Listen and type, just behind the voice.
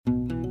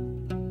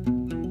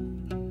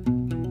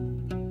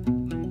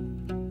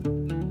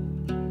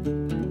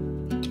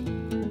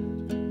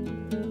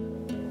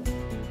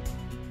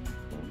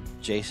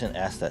Jason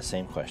asked that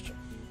same question.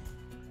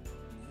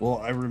 Well,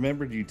 I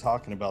remembered you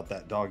talking about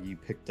that dog you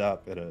picked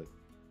up at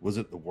was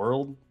it the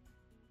World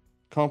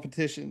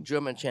competition?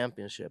 German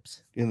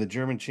championships. In the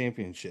German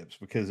championships,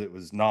 because it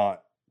was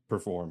not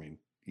performing.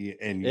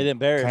 And It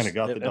embarrassed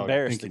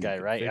the guy,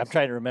 right? I'm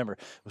trying to remember.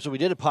 So we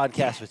did a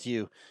podcast with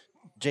you.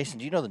 Jason,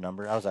 do you know the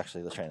number? I was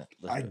actually trying to.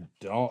 I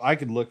don't. I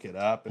could look it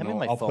up, and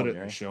I'll put it in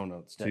Yuri. the show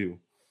notes too.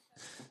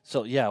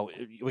 So yeah,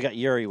 we got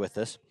Yuri with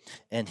us,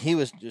 and he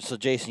was. So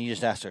Jason, you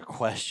just asked a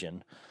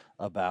question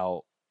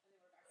about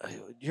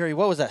Yuri.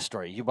 What was that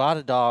story? You bought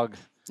a dog.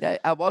 Yeah,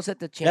 I was at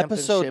the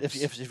championships.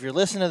 Episode. If you're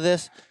listening to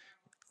this,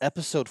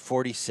 episode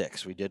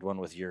 46, we did one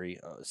with Yuri,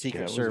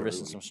 Secret Service,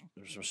 and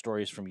some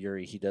stories from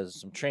Yuri. He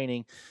does some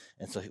training,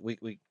 and so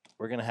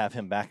we're gonna have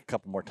him back a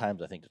couple more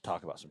times, I think, to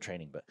talk about some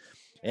training. But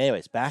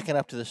anyways, backing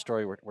up to the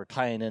story, we're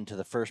tying into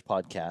the first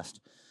podcast,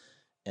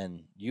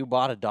 and you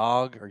bought a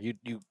dog, or you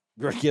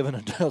were given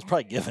it was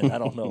probably given, I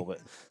don't know,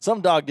 but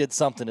some dog did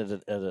something at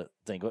a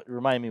thing.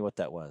 Remind me what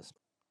that was.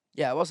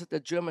 Yeah, I was at the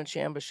German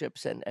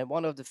championships, and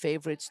one of the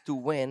favorites to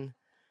win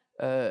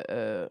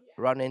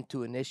run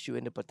into an issue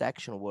in the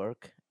protection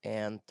work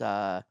and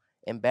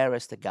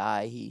embarrassed the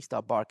guy. He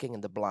started barking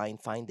in the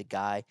blind, find the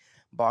guy,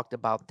 barked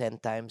about 10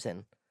 times,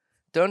 and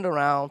turned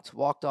around,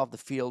 walked off the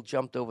field,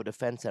 jumped over the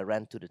fence, and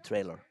ran to the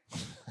trailer.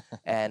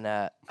 And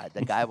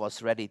the guy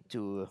was ready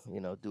to,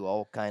 do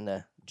all kind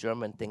of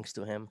German things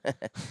to him.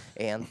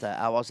 And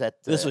I was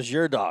at... This was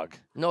your dog?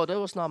 No, that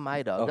was not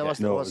my dog.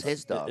 Okay. That was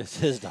his dog. It's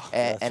his dog.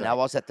 And I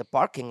was at the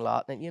parking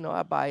lot, and,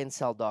 I buy and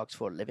sell dogs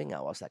for a living.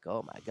 I was like,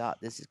 oh, my God,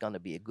 this is going to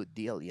be a good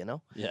deal,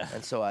 Yeah.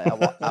 And so I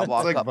walk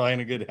it's like up. buying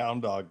a good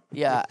hound dog.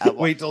 Yeah.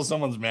 Wait till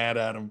someone's mad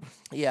at him.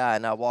 Yeah,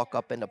 and I walk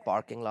up in the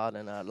parking lot,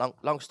 and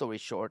long story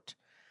short,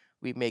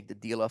 we make the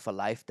deal of a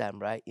lifetime,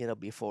 right?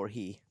 Before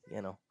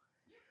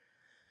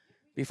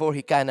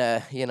he kind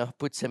of,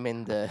 puts him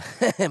in the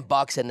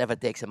box and never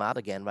takes him out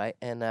again, right?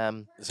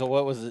 And so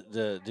what was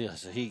the deal?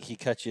 So he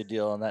cut you a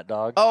deal on that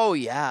dog? Oh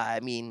yeah,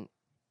 I mean,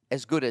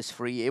 as good as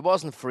free. It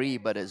wasn't free,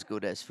 but as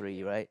good as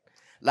free, right?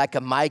 Like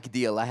a Mike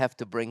deal. I have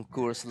to bring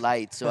Coors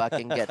Light so I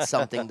can get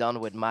something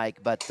done with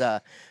Mike. But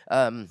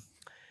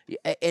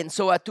and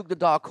so I took the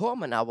dog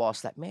home, and I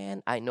was like,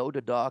 man, I know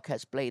the dog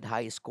has played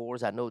high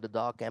scores. I know the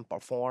dog can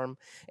perform.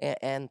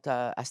 And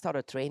I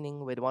started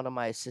training with one of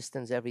my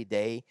assistants every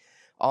day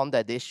on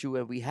that issue,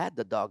 and we had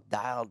the dog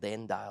dialed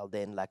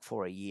in like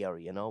for a year.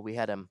 We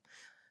had him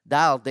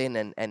dialed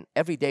in, and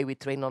every day we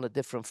train on a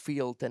different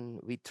field,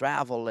 and we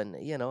travel, and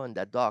and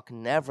that dog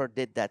never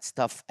did that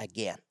stuff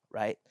again,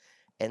 right?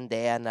 And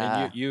then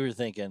and you were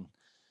thinking,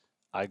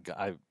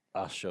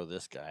 I'll show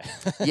this guy.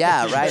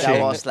 Yeah, right.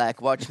 I was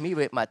like, watch me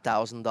with my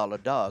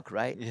 $1,000 dog,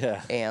 right?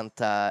 Yeah. And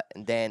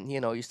then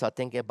you start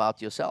thinking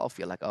about yourself.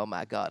 You're like, oh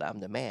my God, I'm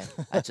the man.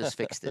 I just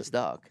fixed this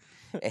dog.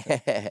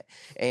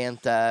 And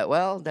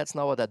well, that's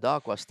not what the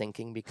dog was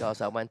thinking,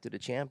 because I went to the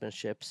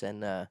championships,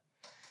 and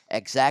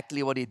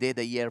exactly what he did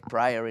a year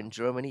prior in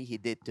Germany, he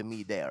did to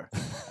me there.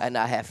 And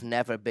I have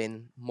never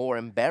been more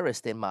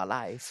embarrassed in my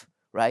life,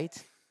 right?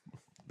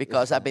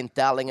 Because I've been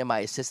telling him, my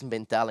assistant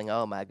been telling,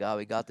 oh my God,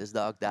 we got this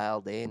dog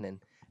dialed in. And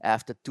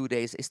after 2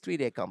 days, it's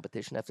 3-day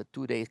competition. After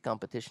 2 days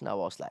competition, I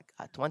was like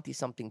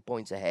 20-something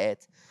points ahead,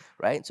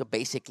 right? So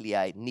basically,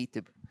 I need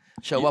to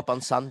show up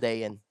on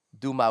Sunday and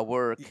do my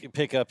work. You can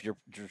pick up your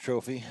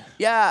trophy.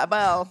 Yeah,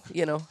 well,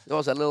 there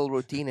was a little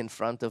routine in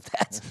front of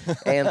that.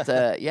 And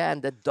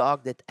and the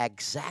dog did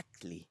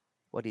exactly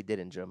what he did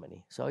in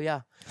Germany. So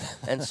yeah.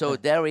 And so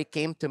there he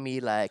came to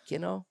me like,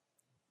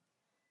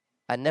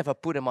 I never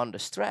put him under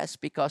stress,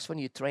 because when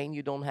you train,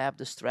 you don't have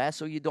the stress,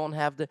 or you don't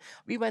have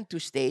we went to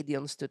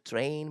stadiums to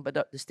train, but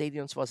the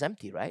stadiums was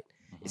empty, right?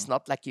 Mm-hmm. It's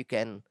not like you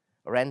can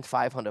rent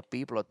 500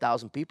 people or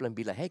 1,000 people and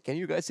be like, hey, can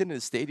you guys sit in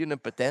the stadium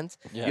and pretend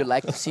you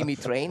like to see me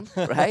train,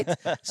 right?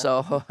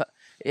 So,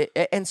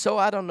 and so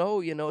I don't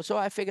know, so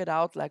I figured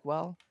out like,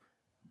 well,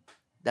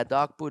 that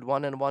dog put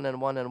 1 and 1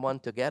 and 1 and 1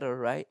 together,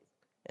 right?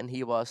 And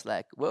he was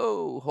like,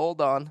 whoa,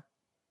 hold on.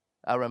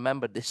 I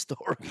remember this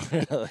story.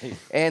 Really?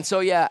 And so,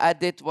 yeah, I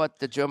did what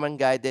the German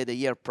guy did a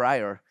year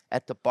prior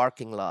at the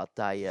parking lot.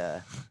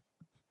 I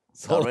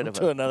sold him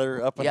to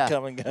another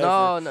up-and-coming guy.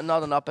 No,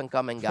 not an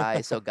up-and-coming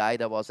guy. So a guy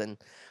that was in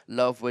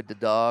love with the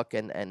dog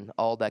and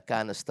all that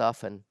kind of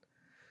stuff. And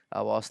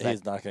I was like...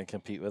 He's not going to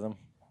compete with him?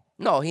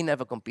 No, he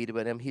never competed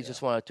with him. He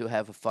just wanted to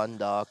have a fun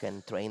dog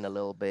and train a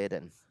little bit.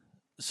 And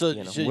so,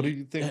 what do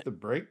you think the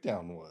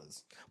breakdown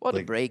was? Well,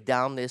 the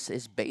breakdown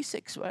is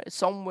basics, right?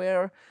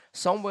 Somewhere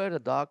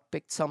the dog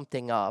picked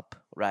something up,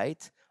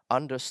 right?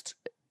 Under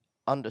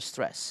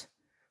stress,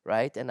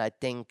 right? And I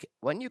think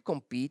when you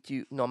compete,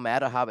 no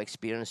matter how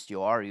experienced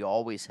you are, you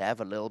always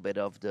have a little bit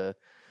of the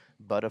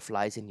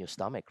butterflies in your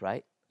stomach,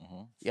 right?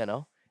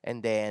 Mm-hmm.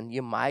 And then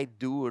you might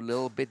do a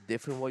little bit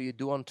different what you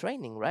do on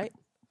training, right?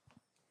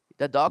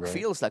 The dog Right.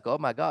 feels like, oh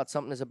my God,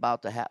 something is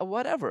about to happen.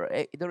 Whatever.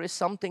 There is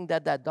something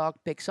that dog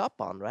picks up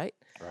on, right?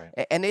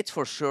 Right. And it's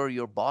for sure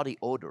your body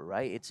odor,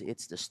 right?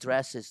 It's the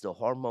stress, it's the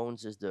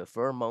hormones, it's the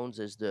pheromones,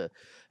 it's the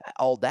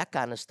all that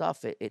kind of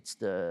stuff. It's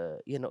the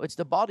it's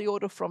the body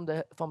odor from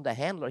the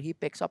handler he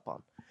picks up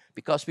on,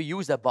 because we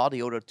use that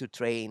body odor to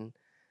train,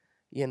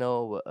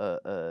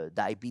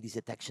 diabetes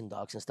detection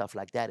dogs and stuff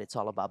like that. It's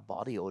all about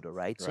body odor,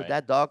 right? So Right.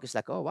 that dog is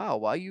like, oh wow,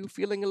 why are you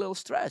feeling a little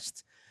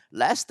stressed?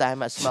 Last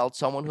time I smelled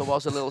someone who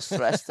was a little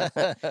stressed,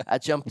 I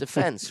jumped the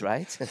fence,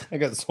 right? I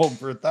got sold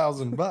for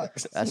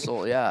 $1,000. That's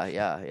all.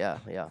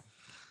 Yeah.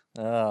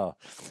 Oh,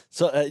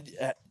 so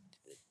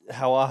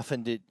how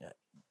often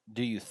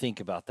do you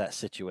think about that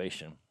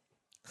situation?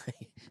 I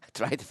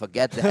try to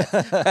forget that.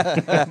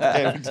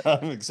 Every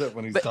time except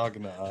when he's But-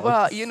 talking to us.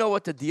 Well, you know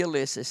what the deal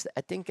is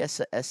I think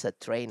as a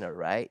trainer,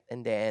 right?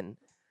 And then,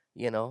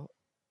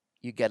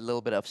 you get a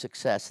little bit of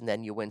success, and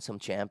then you win some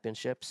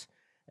championships,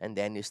 and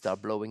then you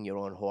start blowing your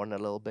own horn a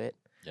little bit.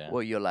 Yeah.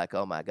 Where you're like,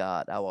 oh my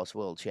God, I was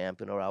world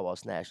champion, or I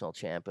was national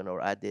champion, or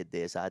I did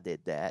this, I did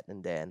that.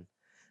 And then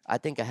I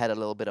think I had a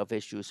little bit of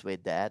issues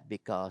with that,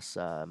 because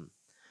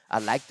I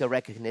like the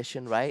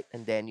recognition, right?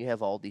 And then you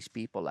have all these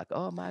people like,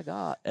 oh my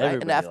God. Right?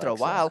 And Everybody after a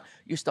likes that. while,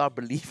 you start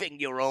believing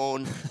your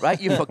own,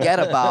 right? You forget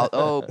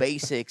about,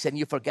 basics, and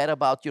you forget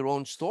about your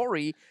own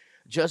story,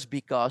 just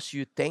because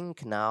you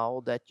think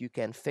now that you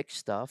can fix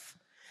stuff.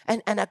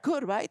 And I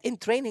could, right? In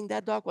training,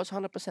 that dog was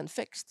 100%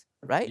 fixed,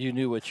 right? You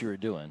knew what you were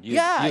doing. You,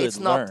 yeah, you it's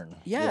had not. learned.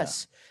 Yeah.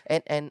 Yes,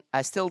 and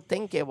I still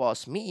think it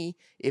was me.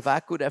 If I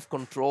could have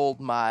controlled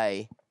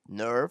my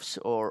nerves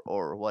or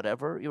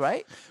whatever,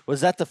 right?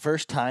 Was that the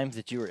first time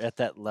that you were at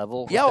that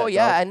level? with Yeah, that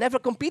yeah. dog? I never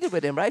competed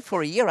with him, right?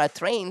 For a year, I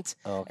trained,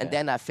 Oh, okay. and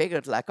then I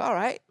figured, like, all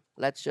right,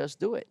 let's just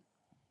do it.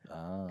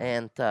 Oh.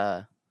 And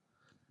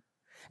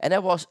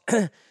it was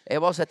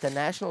it was at the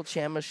national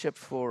championship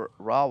for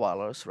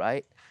Rottweilers,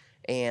 right?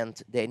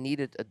 And they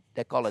needed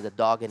they call it a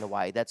dog in the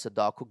white. That's a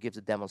dog who gives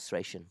a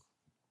demonstration,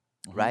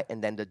 right?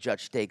 And then the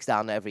judge takes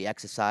down every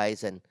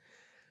exercise and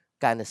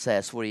kind of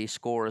says where he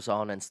scores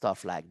on and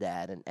stuff like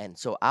that. And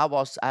so I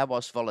was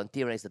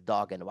volunteering as the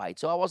dog in white.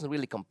 So I wasn't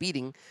really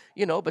competing,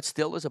 but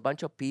still there's a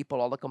bunch of people.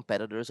 All the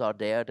competitors are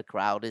there. The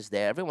crowd is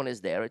there. Everyone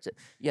is there. It's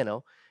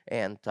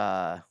and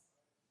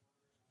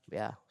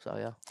yeah.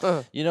 So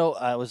yeah.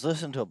 I was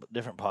listening to a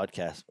different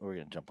podcast. We're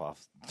going to jump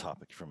off the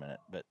topic for a minute,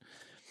 but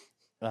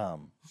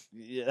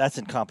yeah, that's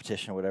in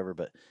competition or whatever.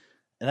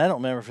 And I don't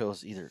remember if it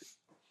was either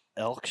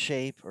Elk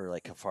Shape or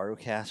like Kafaru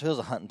Cast. It was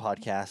a hunting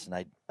podcast, and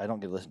I don't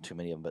get to listen to too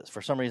many of them. But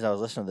for some reason, I was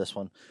listening to this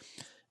one,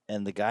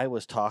 and the guy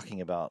was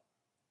talking about,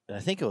 and I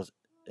think it was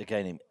a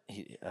guy named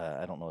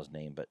I don't know his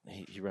name, but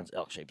he runs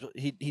Elk Shape. So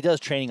he does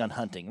training on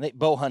hunting,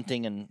 bow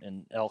hunting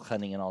and elk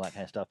hunting and all that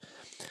kind of stuff.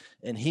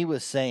 And he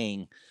was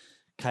saying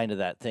kind of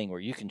that thing where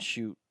you can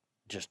shoot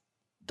just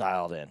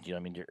dialed in. You know what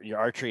I mean? Your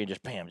archery and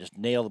just bam, just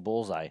nail the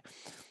bullseye.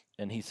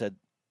 And he said,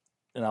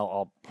 and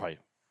I'll probably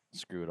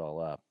screw it all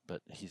up,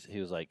 but he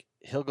was like,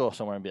 he'll go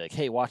somewhere and be like,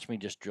 hey, watch me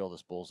just drill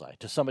this bullseye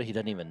to somebody he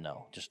doesn't even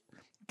know, just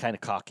kind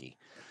of cocky.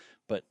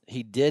 But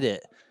he did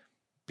it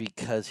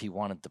because he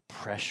wanted the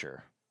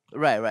pressure.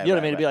 Right. You know what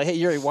I mean? To be like, hey,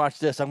 Yuri, watch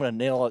this. I'm going to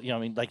nail it. You know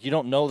what I mean? Like, you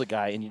don't know the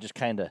guy, and you just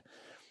kind of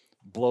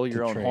blow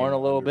your own horn a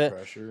little bit.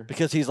 Pressure.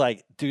 Because he's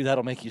like, dude,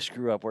 that'll make you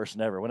screw up worse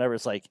than ever. Whenever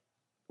it's like,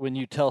 when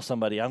you tell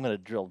somebody, I'm going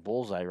to drill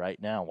bullseye right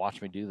now,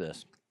 watch me do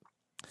this.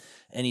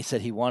 And he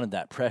said he wanted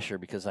that pressure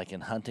because, like,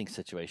 in hunting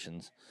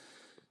situations,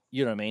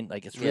 you know what I mean?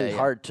 Like, it's really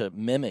hard to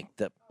mimic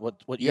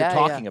what you're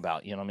talking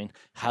about. You know what I mean?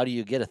 How do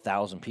you get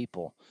 1,000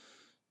 people,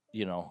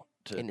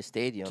 to in the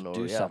stadium to or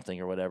do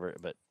something or whatever?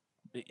 But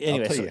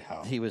anyway, tell so you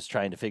how. he was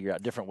trying to figure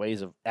out different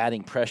ways of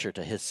adding pressure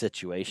to his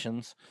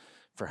situations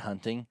for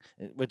hunting,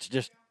 which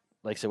just,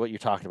 like I said, what you're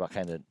talking about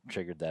kind of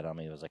triggered that on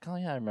me. It was like, oh,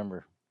 yeah, I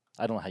remember.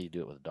 I don't know how you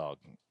do it with a dog.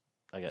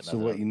 I got So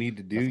nothing what on- you need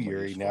to do, nothing more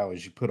Yuri, useful. now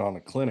is you put on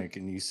a clinic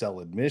and you sell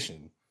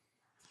admission.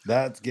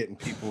 That's getting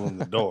people in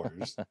the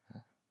doors.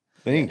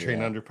 Then you can train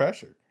Yeah. under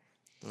pressure.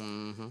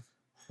 Mm-hmm.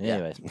 Yeah.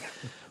 Anyways,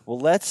 well,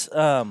 let's.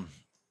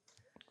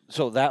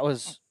 So that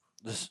was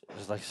this.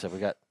 Like I said, we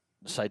got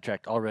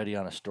sidetracked already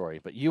on a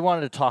story, but you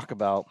wanted to talk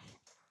about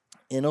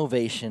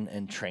innovation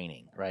and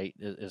training, right?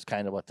 Is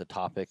kind of what the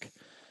topic,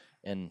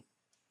 and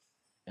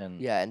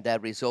Yeah, and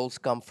that results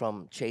come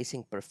from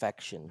chasing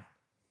perfection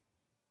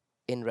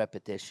in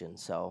repetition.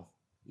 So,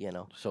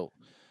 so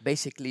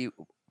basically,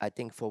 I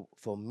think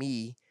for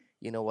me,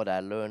 what I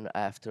learned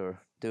after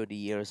 30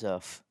 years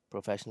of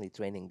professionally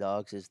training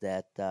dogs is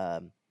that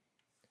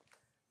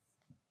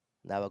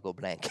now I go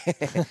blank.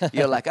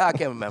 You're like, I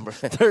can't remember.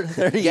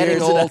 30 Getting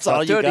years, old, that's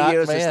all you 30 got,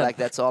 years is man. like,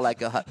 that's all I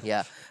got.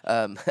 Yeah.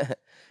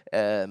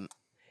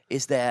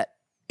 Is that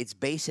it's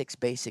basics,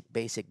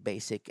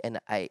 basic. And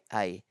I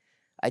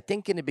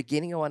think in the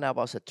beginning when I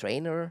was a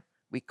trainer,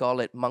 we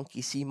call it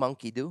monkey see,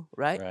 monkey do,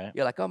 right? Right.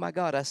 You're like, oh my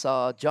God, I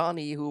saw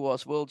Johnny, who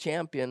was world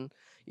champion,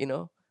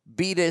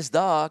 beat his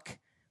dog,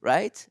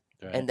 right?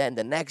 Right. And then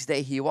the next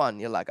day he won.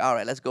 You're like, all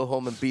right, let's go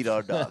home and beat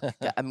our dog.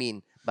 I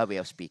mean, by way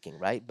of speaking,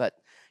 right? But,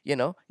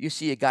 you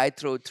see a guy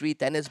throw 3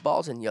 tennis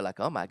balls and you're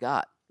like, oh my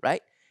God,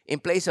 right? In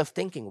place of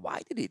thinking,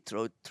 why did he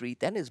throw 3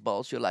 tennis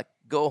balls? You're like,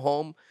 go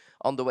home,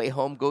 on the way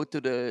home, go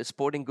to the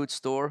sporting goods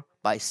store,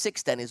 buy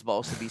 6 tennis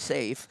balls to be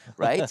safe,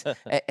 right?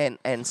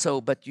 And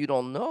so, but you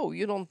don't know,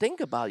 you don't think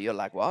about it. You're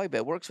like, well, if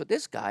it works for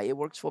this guy, it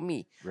works for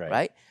me, Right.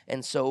 right?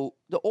 And so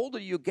the older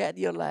you get,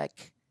 you're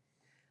like,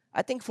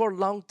 I think for a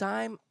long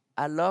time,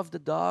 I loved the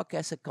dog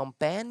as a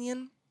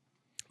companion,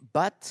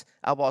 but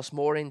I was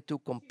more into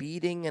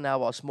competing and I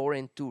was more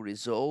into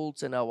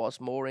results and I was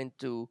more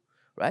into,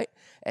 right?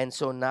 And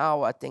so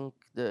now I think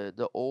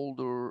the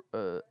older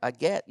I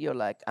get, you're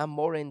like, I'm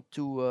more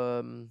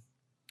into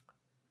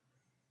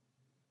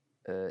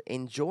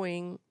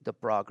enjoying the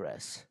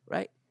progress,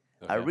 right?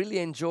 I Okay. really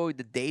enjoy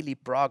the daily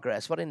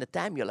progress. But in the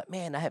time you're like,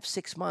 man, I have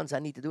 6 months, I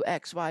need to do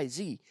X, Y,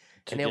 Z.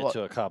 To And it get was,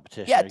 to a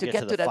competition. yeah, or to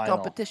get the to that final.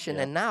 competition.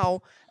 Yeah. And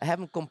now I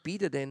haven't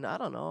competed in, I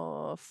don't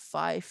know,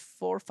 4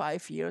 or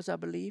 5 years, I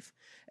believe.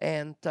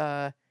 And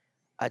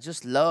I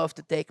just love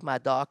to take my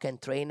dog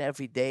and train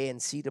every day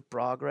and see the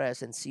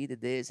progress and see the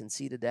this and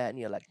see the that. And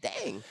you're like,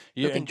 dang,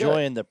 You're looking good.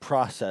 enjoying the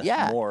process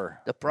Yeah,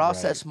 more. the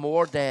process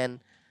more than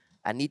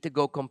I need to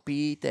go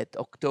compete at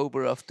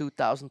October of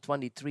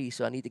 2023,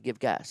 so I need to give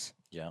gas.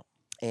 Yeah.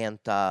 And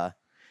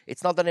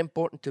it's not that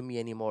important to me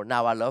anymore.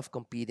 Now I love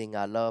competing.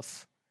 I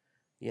love,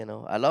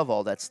 I love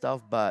all that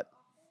stuff. But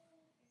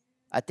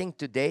I think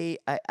today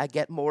I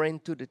get more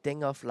into the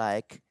thing of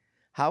like,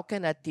 how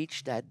can I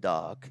teach that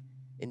dog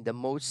in the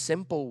most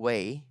simple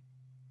way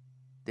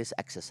this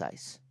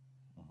exercise?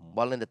 Mhm.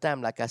 Well, in the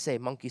time, like I say,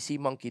 monkey see,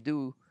 monkey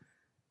do,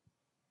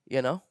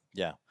 you know?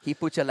 Yeah. He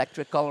puts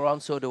electric color on,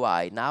 so do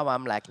I. Now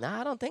I'm like,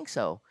 nah, I don't think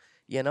so.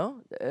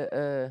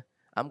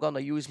 I'm gonna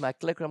use my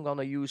clicker. I'm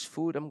gonna use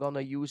food. I'm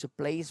gonna use a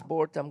place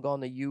board. I'm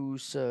gonna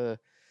use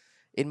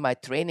in my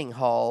training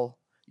hall.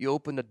 You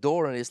open the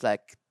door and it's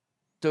like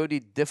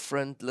 30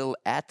 different little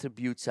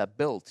attributes I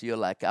built. You're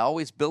like, I'm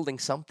always building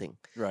something.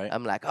 Right.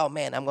 I'm like, oh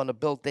man, I'm gonna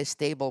build this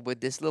table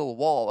with this little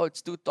wall. Oh,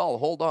 it's too tall.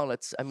 Hold on,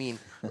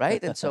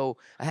 right? And so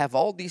I have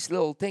all these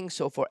little things.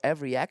 So for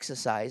every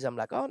exercise, I'm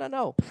like, oh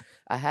no.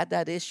 I had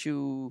that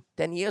issue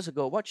 10 years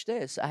ago. Watch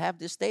this. I have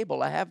this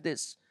table. I have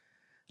this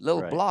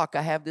little Right. block.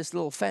 I have this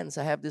little fence.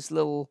 I have this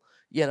little,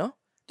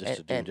 Just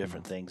to do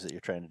different things that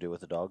you're trying to do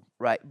with the dog.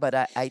 right. But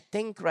I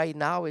think right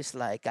now is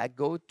like I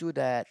go to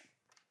that.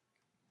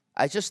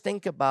 I just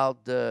think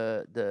about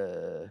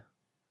the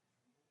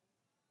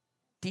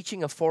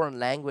teaching a foreign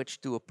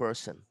language to a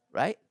person,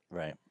 right?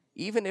 Right.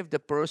 Even if the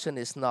person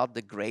is not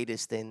the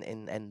greatest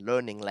in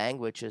learning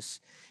languages,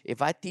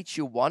 if I teach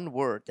you one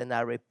word and I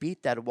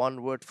repeat that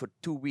one word for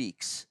 2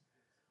 weeks,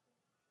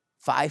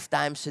 5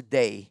 times a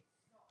day,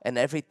 and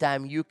every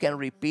time you can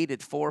repeat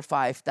it 4 or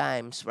 5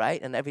 times, right?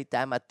 And every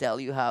time I tell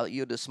you how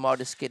you're the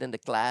smartest kid in the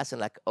class,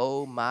 and like,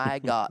 oh my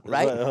God,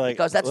 right?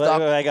 Because that's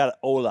dog. I got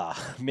hola,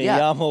 me Yeah.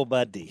 llamo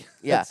Buddy.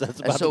 Yeah. That's And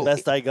about so the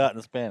best I got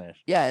in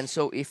Spanish. Yeah, and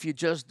so if you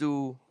just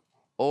do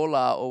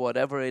hola or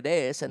whatever it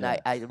is, and Yeah.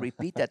 I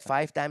repeat that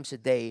 5 times a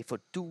day for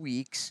 2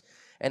 weeks,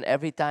 and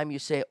every time you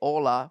say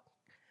hola,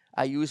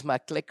 I use my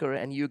clicker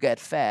and you get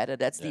fed. And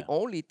that's the Yeah.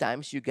 only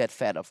times you get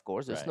fed, of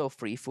course. There's Right. no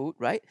free food,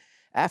 right?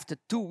 After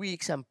 2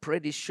 weeks, I'm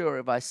pretty sure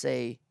if I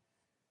say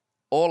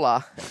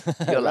hola,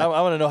 I, you're like,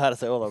 I want to know how to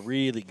say hola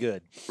really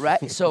good.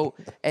 right? So,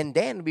 and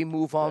then we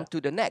move on Yeah.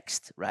 to the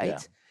next, right? Yeah.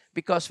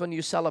 Because when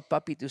you sell a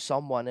puppy to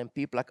someone and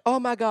people like, oh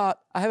my God,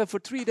 I have it for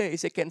 3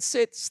 days. It can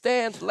sit,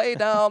 stand, lay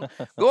down,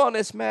 go on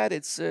this mat.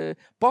 It's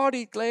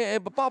party, blah,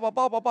 blah, blah,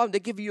 blah, blah, blah. They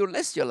give you a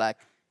list. You're like,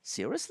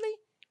 seriously?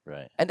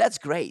 Right. And that's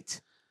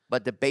great.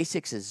 But the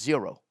basics is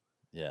zero.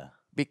 Yeah.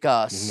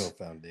 Because, There's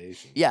no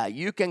foundation. yeah,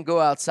 you can go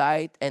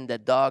outside and the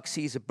dog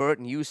sees a bird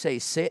and you say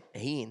sit.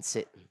 He ain't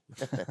sitting.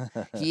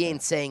 He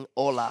ain't saying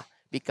hola.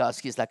 Because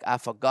he's like, I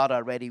forgot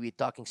already. We're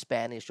talking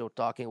Spanish or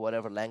talking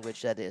whatever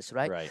language that is,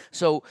 right? Right.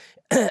 So,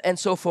 and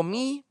so for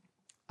me,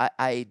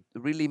 I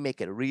really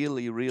make it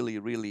really, really,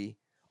 really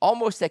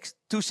almost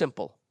too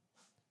simple,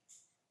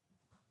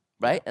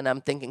 right? And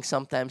I'm thinking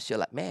sometimes you're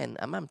like, man,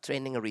 I'm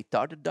training a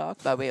retarded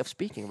dog by way of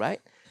speaking,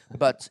 right?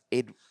 But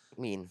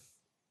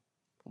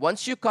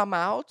once you come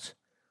out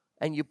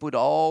and you put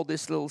all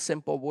these little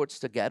simple words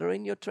together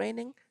in your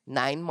training,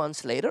 9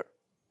 months later,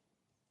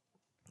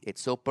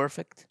 it's so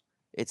perfect.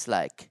 It's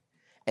like,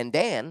 and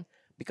then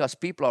because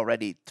people are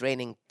already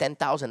training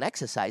 10,000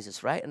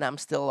 exercises, right? And I'm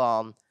still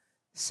on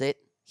sit,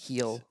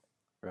 heel,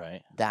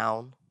 Right.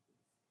 down,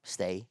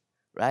 stay,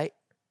 right?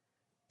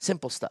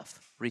 Simple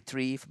stuff.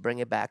 Retrieve, bring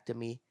it back to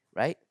me,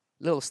 right?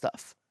 Little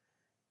stuff.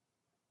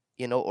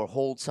 Or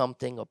hold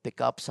something or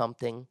pick up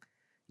something,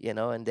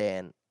 and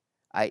then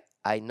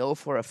I know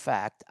for a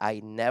fact I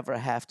never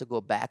have to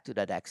go back to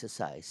that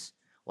exercise.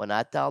 When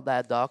I tell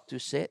that dog to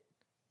sit,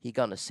 he's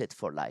gonna sit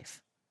for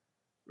life.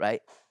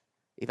 Right?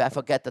 If I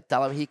forget to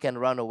tell him he can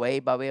run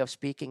away by way of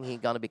speaking, he's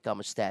gonna become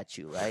a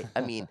statue, right?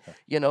 I mean,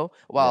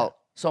 while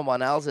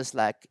someone else is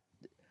like,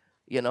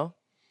 a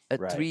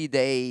Right.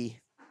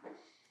 3-day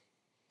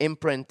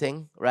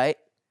imprinting, right?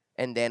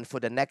 And then for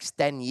the next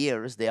 10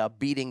 years, they are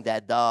beating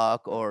that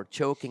dog or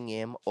choking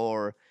him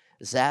or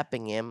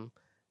zapping him.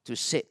 to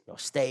sit or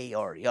stay,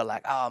 or you're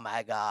like, oh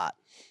my God.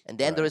 And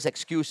then there Right. is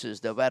excuses.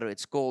 The weather,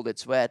 it's cold,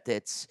 it's wet,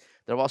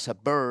 there was a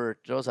bird,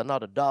 there was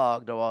another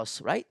dog, there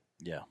was, right?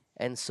 Yeah.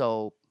 And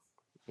so,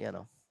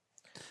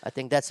 I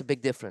think that's a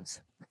big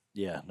difference.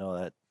 Yeah.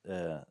 No,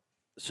 that.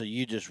 So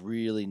you just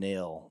really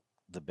nail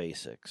the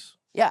basics.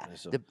 Yeah.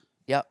 So,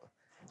 Yeah.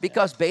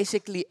 Because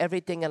basically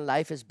everything in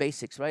life is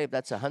basics, right? If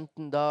that's a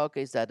hunting dog,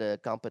 is that a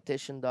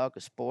competition dog,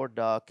 a sport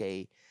dog,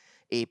 a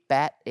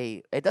pet,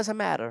 it doesn't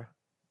matter.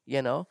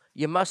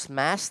 You must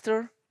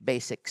master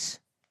basics.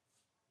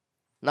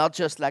 Not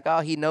just like, oh,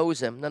 he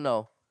knows him.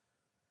 No.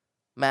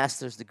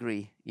 Master's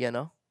degree,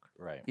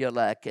 right. You're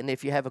like, and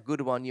if you have a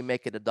good one, you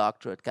make it a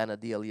doctorate kind of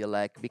deal. You're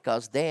like,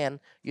 because then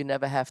you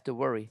never have to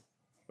worry,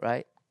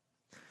 right?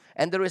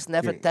 And there is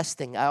never Yeah.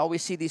 testing. I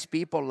always see these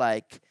people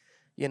like,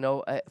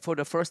 for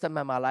the first time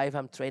in my life,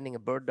 I'm training a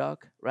bird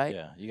dog, right?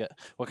 Yeah. You got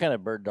what kind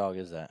of bird dog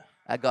is that?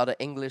 I got an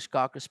English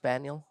Cocker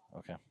Spaniel,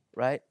 Okay.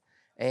 right?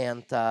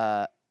 And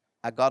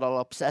I got all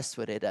obsessed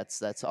with it.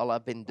 That's all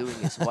I've been doing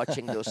is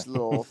watching those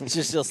little.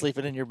 She's still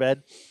sleeping in your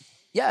bed.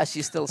 Yeah,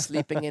 she's still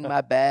sleeping in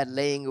my bed,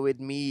 laying with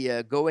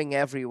me, going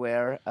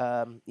everywhere,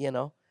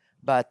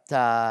 But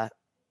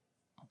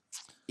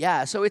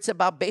yeah, so it's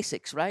about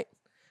basics, right?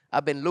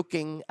 I've been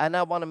looking, and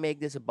I want to make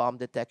this a bomb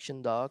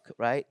detection dog,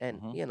 right?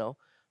 And Mhm.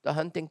 the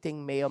hunting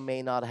thing may or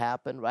may not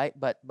happen, right?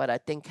 But I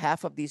think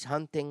half of these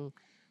hunting,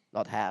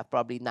 not half,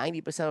 probably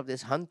 90% of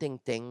this hunting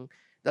thing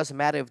doesn't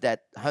matter if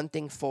that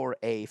hunting for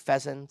a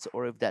pheasant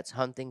or if that's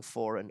hunting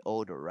for an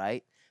odor,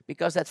 right?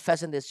 Because that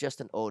pheasant is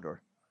just an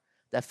odor.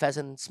 That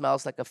pheasant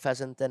smells like a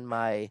pheasant, and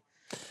my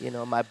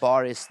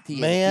bar is TNT,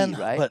 Man,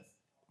 right?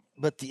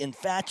 but the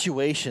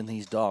infatuation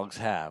these dogs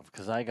have,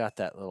 because I got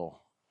that little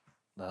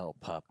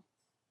pup.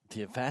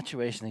 The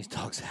infatuation these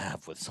dogs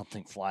have with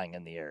something flying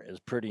in the air is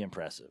pretty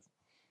impressive.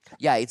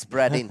 Yeah, it's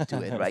bred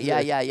into it, right?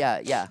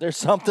 Yeah. There's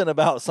something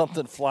about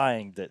something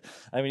flying that,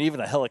 I mean, even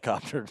a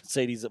helicopter.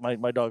 Sadie's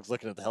my dog's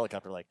looking at the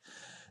helicopter like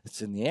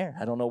it's in the air.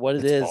 I don't know what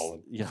it It's is.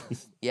 falling. Yeah.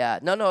 Yeah,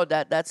 no,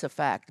 that's a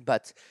fact.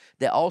 But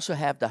they also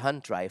have the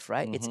hunt drive,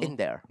 right? It's Mhm. in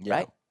there, Yeah.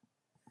 right?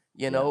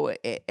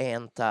 Yeah.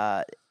 And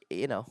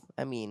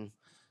I mean,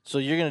 So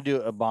you're gonna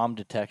do a bomb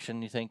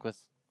detection, you think,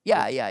 with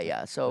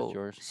yeah. with So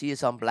yours? she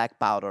is on black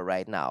powder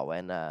right now,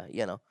 and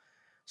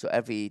so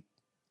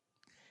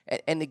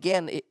and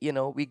again,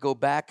 we go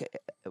back.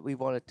 We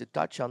wanted to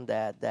touch on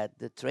that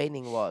the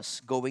training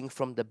was going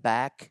from the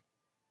back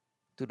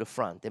to the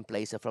front and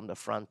place it from the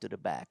front to the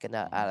back. And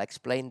I'll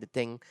explain the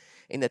thing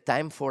in the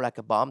time for like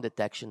a bomb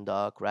detection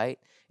dog, right?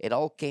 It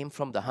all came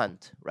from the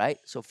hunt, right?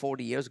 So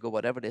 40 years ago,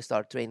 whatever they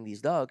start training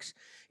these dogs,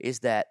 is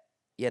that,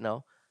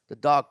 the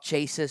dog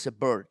chases a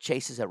bird,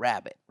 chases a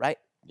rabbit, right?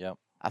 Yep.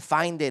 I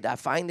find it,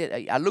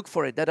 I look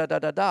for it,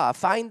 I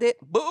find it,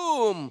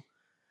 boom!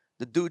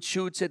 The dude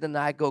shoots it and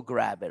I go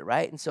grab it,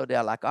 right? And so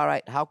they're like, all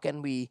right, how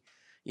can we,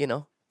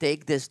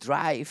 take this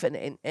drive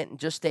and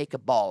just take a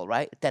ball,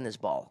 right? A tennis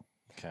ball,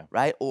 Okay.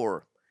 right?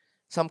 Or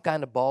some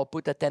kind of ball,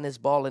 put a tennis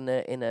ball in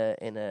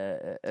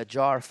a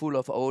jar full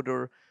of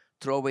odor,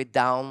 throw it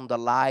down the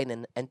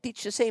line and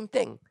teach the same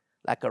thing,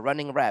 like a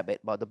running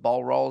rabbit, but the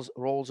ball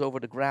rolls over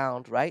the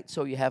ground, right?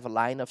 So you have a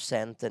line of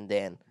scent, and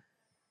then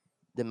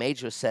the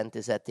major scent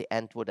is at the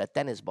end where that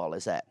tennis ball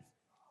is at.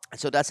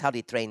 So that's how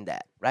they train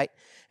that, right?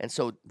 And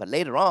so, but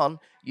later on,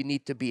 you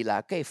need to be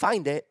like, okay,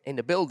 find it in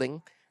the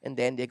building, and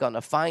then they're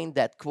gonna find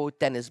that quote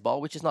tennis ball,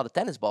 which is not a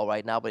tennis ball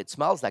right now, but it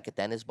smells like a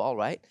tennis ball,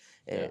 right?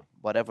 Yeah.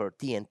 Whatever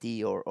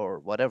TNT or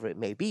whatever it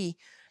may be,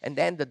 and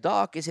then the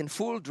dog is in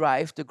full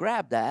drive to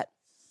grab that,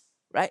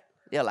 right?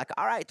 They're like,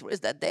 all right, where's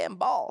that damn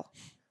ball?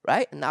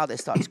 Right? And now they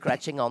start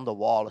scratching on the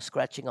wall or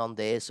scratching on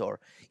this or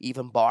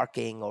even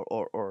barking or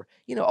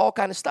all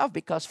kind of stuff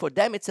because for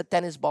them it's a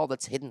tennis ball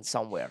that's hidden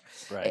somewhere.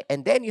 Right.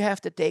 And then you have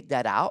to take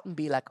that out and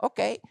be like,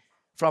 okay,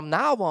 from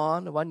now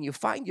on, when you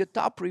find your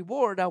top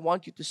reward, I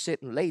want you to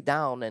sit and lay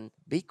down and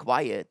be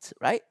quiet,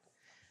 right?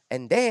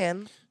 And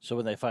then So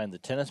when they find the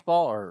tennis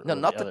ball or no, or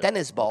not the other,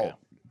 tennis ball, Okay.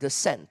 the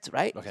scent,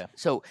 right? Okay.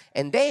 So,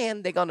 and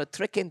then they're gonna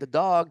trick in the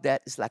dog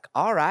that is like,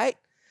 all right,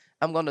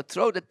 I'm gonna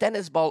throw the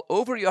tennis ball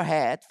over your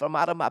head from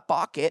out of my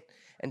pocket,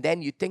 and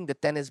then you think the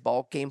tennis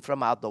ball came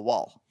from out the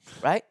wall,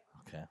 right?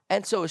 Okay.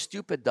 And so a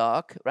stupid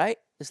dog, right?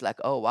 It's like,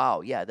 oh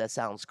wow, yeah, that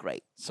sounds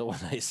great. So when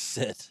I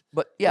sit,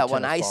 But yeah,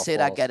 when tennis I ball sit,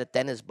 I falls. get a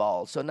tennis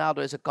ball. So now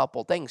there's a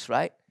couple things,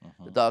 right?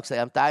 The dog say,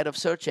 I'm tired of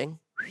searching.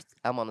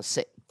 I'm gonna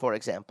sit, for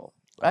example,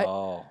 right?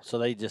 Oh, so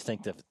they just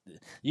think that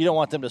you don't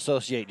want them to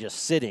associate just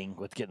sitting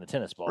with getting the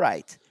tennis ball.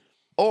 Right.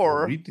 Well,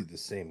 Or we do the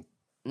same.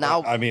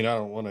 now, I mean, I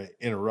don't want to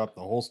interrupt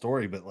the whole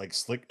story, but like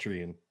slick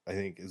treeing, I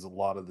think is a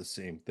lot of the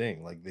same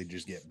thing. Like they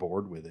just get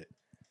bored with it.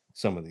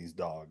 Some of these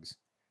dogs,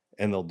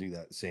 and they'll do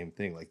that same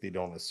thing. Like they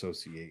don't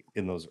associate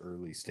in those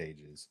early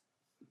stages.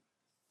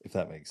 If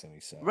that makes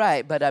any sense.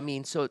 right, but I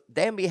mean, so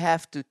then we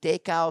have to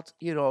take out,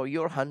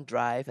 your hunt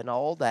drive and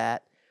all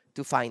that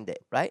to find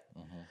it, right?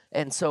 Mhm.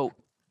 And so,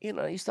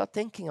 you start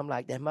thinking, I'm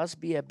like, there must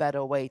be a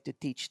better way to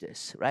teach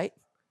this, right?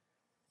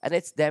 And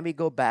it's then we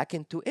go back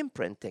into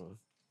imprinting,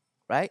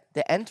 right?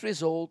 The end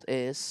result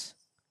is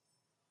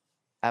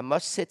I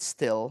must sit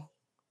still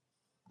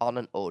on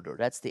an odor.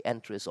 That's the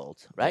end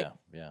result, right?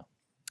 Yeah.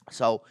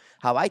 So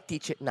how I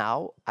teach it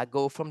now, I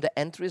go from the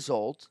end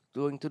result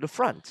going to the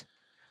front,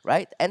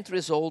 right? End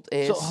result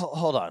is So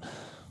hold on.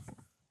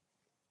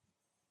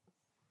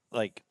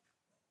 Like,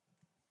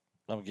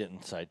 I'm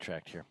getting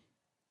sidetracked here.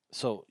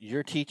 So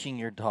you're teaching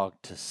your dog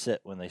to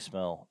sit when they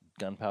smell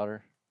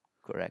gunpowder?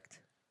 correct.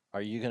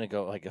 Are you gonna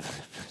go like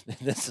if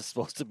this is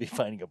supposed to be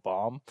finding a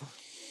bomb?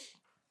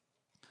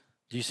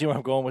 Do you see where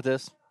I'm going with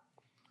this?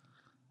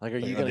 Like, are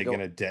Like, you are gonna they go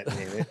going to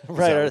detonate it? Is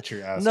right? that Or, what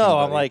you're asking? no,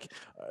 I'm buddy? like,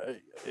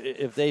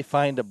 if they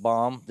find a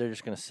bomb, they're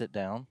just gonna sit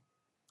down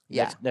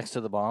Yeah. next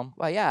to the bomb,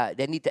 Well, yeah,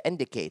 they need to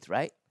indicate,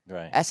 right?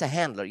 right? As a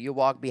handler, you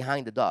walk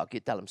behind the dog, you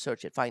tell them,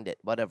 search it, find it,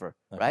 whatever,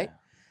 right? Okay.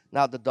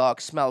 Now the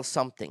dog smells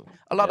something.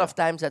 A lot Yeah. of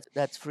times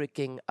that's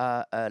freaking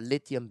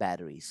lithium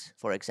batteries,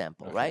 for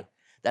example, Okay. right?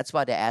 That's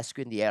why they ask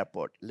you in the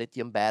airport,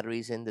 lithium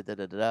batteries in the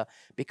da,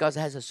 because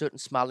it has a certain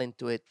smell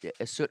into it,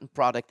 a certain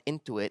product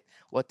into it,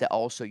 what they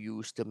also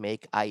use to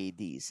make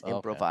IEDs, Okay.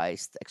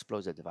 improvised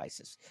explosive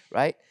devices,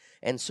 right?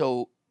 And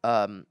so,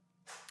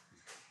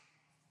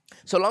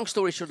 so long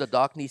story short, the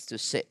dog needs to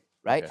sit,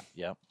 right? Okay.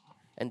 Yep.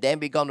 And then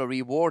we're gonna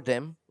reward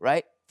him,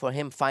 right, for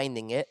him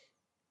finding it.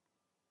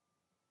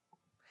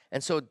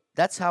 And so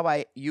that's how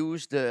I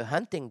use the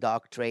hunting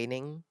dog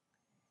training.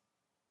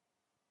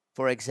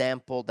 For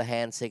example, the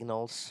hand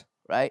signals,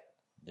 right?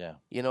 Yeah.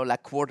 You know,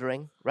 like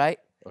quartering, right?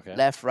 Okay.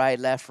 Left,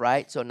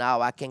 right. So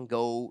now I can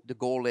go, the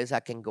goal is I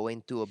can go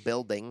into a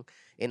building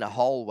in a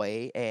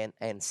hallway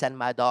and send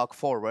my dog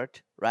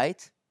forward,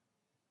 right?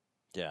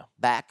 Yeah.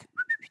 Back.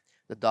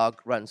 The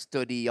dog runs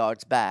 30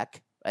 yards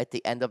back at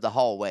the end of the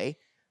hallway,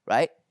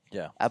 right?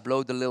 Yeah. I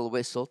blow the little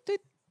whistle,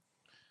 tit,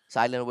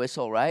 silent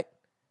whistle, right?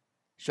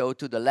 Show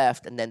to the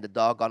left, and then the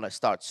dog gonna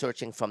start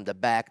searching from the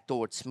back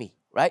towards me,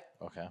 right?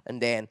 Okay.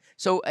 And then,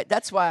 so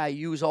that's why I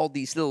use all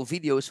these little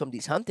videos from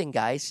these hunting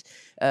guys,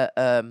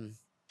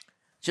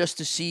 just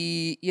to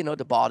see, you know,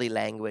 the body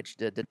language,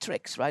 the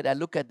tricks, right? I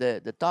look at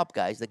the top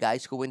guys, the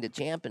guys who win the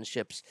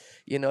championships,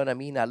 you know what I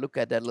mean? I look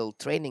at their little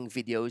training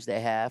videos they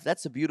have.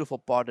 That's a beautiful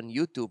part on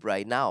YouTube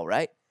right now,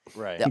 right?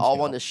 Right. They all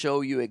Yeah. want to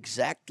show you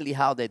exactly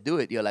how they do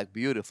it. You're like,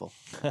 beautiful,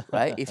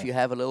 right? If you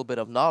have a little bit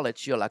of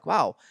knowledge, you're like,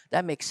 wow,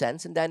 that makes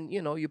sense. And then,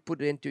 you know, you put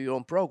it into your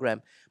own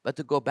program. But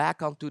to go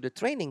back onto the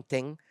training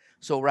thing,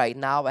 so right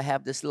now I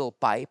have this little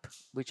pipe,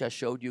 which I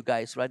showed you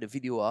guys, right, a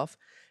video of.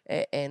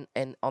 And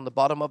on the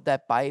bottom of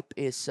that pipe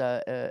is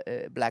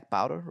black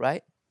powder,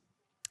 right?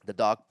 The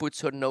dog puts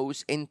her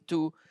nose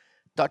into,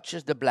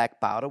 touches the black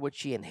powder, which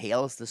she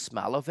inhales the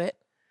smell of it.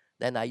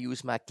 Then I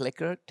use my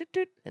clicker,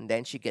 and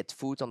then she gets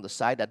food on the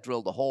side. I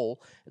drill the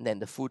hole, and then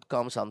the food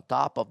comes on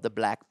top of the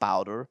black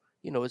powder.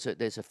 You know,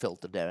 there's a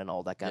filter there and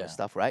all that kind of Yeah.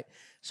 stuff, right?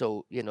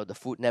 So, you know, the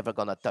food never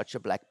gonna touch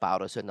the black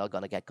powder, so not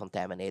gonna get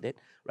contaminated,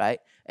 right?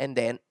 And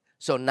then,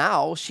 so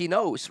now she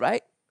knows,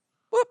 right?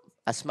 Whoop!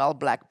 I smell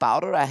black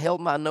powder. I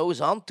held my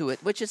nose onto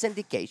it, which is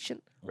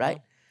indication,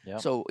 right? Yeah.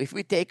 So if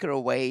we take her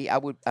away,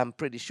 I'm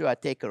pretty sure I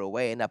take her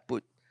away and I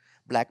put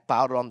black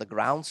powder on the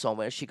ground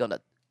somewhere. She gonna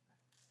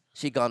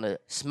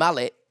smell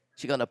it.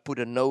 She's gonna put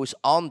her nose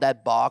on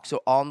that box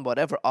or on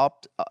whatever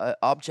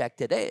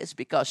object it is,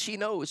 because she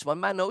knows when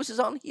my nose is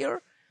on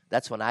here,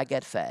 that's when I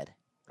get fed,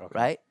 Okay.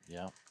 right?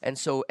 Yeah. And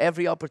so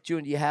every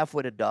opportunity you have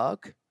with a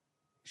dog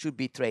should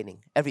be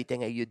training.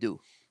 Everything that you do.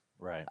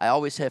 Right. I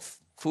always have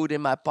food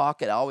in my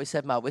pocket. I always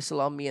have my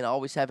whistle on me, and I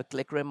always have a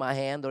clicker in my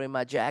hand or in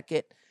my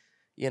jacket.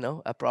 You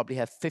know, I probably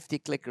have 50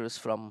 clickers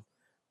from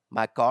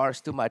my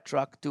cars to my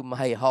truck to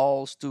my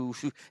halls to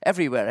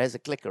everywhere has a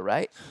clicker,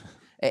 right?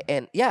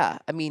 And yeah,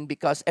 I mean,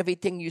 because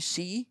everything you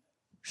see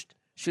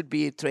should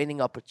be a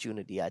training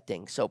opportunity, I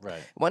think. So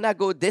Right. when I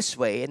go this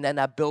way, and then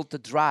I build the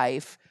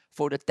drive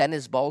for the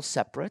tennis ball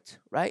separate,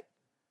 right?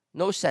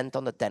 No scent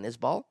on the tennis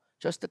ball,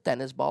 just the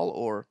tennis ball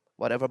or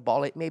whatever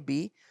ball it may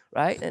be,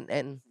 right?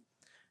 And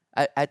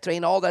I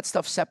train all that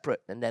stuff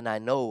separate, and then I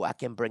know I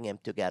can bring them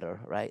together,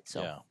 right?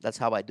 So Yeah. that's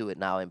how I do it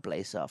now in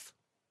place of.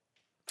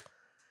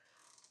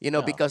 You know,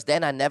 Yeah. because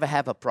then I never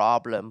have a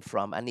problem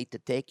from I need to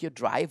take your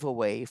drive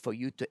away for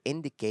you to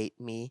indicate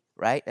me,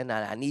 right? And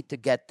I need to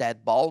get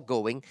that ball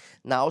going.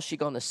 Now she's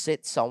gonna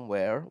sit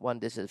somewhere when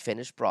this is a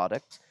finished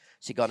product.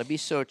 She's gonna be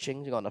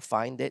searching, she's gonna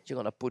find it, she's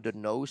gonna put her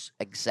nose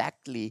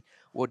exactly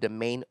where the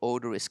main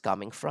odor is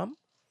coming from,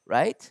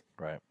 right?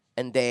 Right.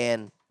 And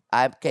then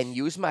I can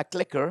use my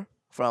clicker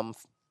from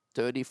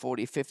 30,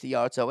 40, 50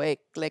 yards away,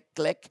 click,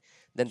 click.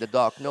 Then the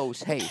dog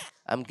knows, hey,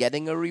 I'm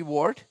getting a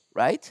reward,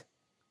 right?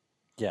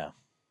 Yeah.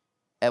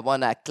 And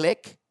when I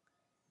click,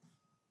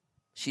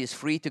 she is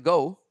free to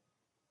go,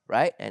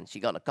 right? And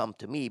she's gonna come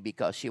to me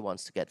because she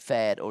wants to get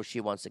fed, or she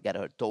wants to get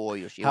her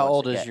toy, or she How wants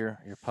old to is get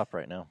your pup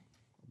right now?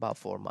 about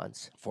 4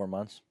 months. 4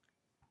 months.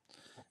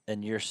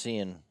 And you're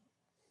seeing.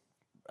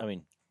 I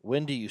mean,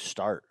 when do you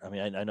start? I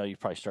mean, I know you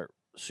probably start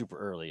super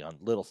early on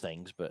little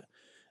things, but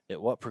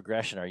at what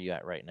progression are you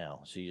at right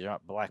now? So you're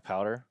not black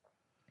powder.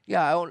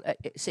 Yeah,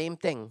 same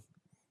thing.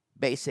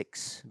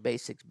 Basics.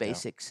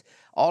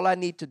 All I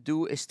need to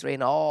do is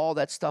train all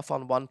that stuff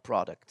on one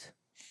product,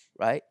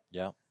 right?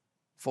 Yeah.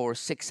 for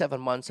 6-7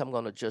 months, I'm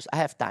gonna I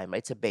have time, right?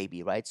 It's a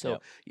baby, right? So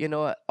Yep. you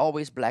know,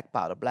 always black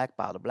powder, black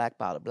powder, black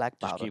powder, black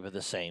Just powder. keep it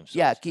the same. So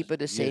Yeah, it's keep just- it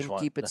the you just same,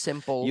 want keep it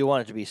simple. You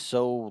want it to be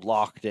so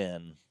locked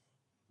in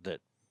that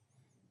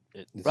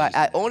It's Right. just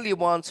I only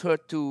natural. want her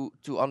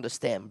to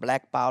understand.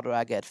 Black powder,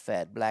 I get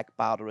fed. Black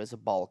powder is a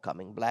ball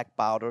coming. Black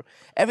powder,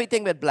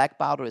 everything with black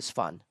powder is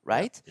fun,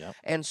 right? Yep.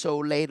 And so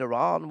later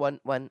on,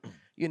 when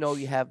you know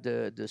you have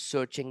the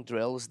searching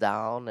drills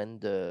down and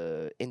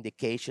the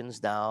indications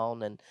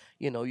down, and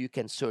you know you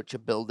can search a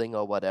building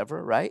or whatever,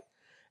 right?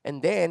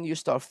 And then you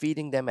start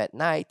feeding them at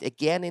night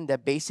again in the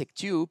basic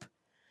tube,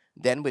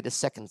 then with a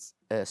second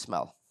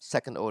smell,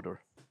 second odor,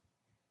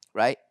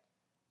 right?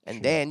 And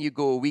Sure. then you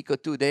go a week or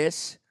two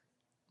this,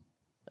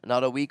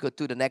 another week or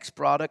two the next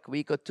product,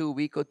 week or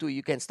two,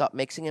 you can start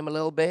mixing them a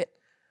little bit,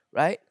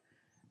 right?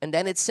 And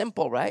then it's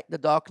simple, right? The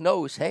dog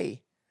knows,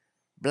 hey,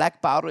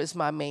 black powder is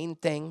my main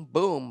thing,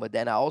 boom, but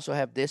then I also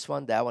have this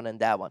one, that one, and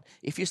that one.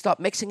 If you start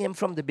mixing them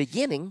from the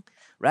beginning,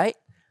 right?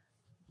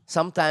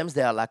 Sometimes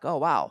they're like, oh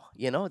wow,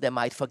 you know, they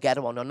might forget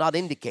one or not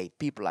indicate.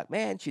 People are like,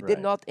 man, she did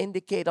Right. not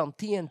indicate on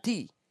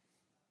TNT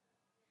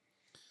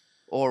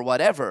or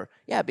whatever.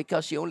 Yeah,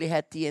 because she only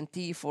had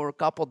TNT for a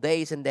couple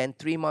days and then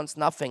 3 months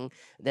nothing,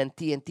 then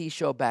TNT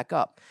show back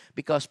up.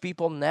 Because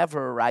people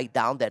never write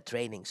down their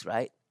trainings,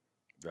 right?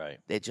 Right.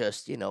 They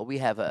just, you know, we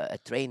have a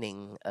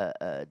training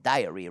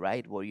diary,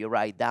 right? Where you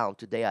write down,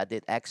 today I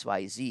did X,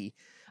 Y, Z.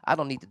 I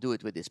don't need to do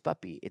it with this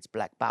puppy. It's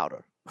black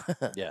powder.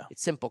 Yeah.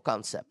 It's simple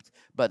concept.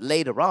 But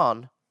later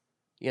on,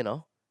 you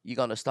know, you're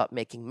going to start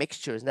making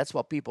mixtures. And that's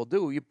what people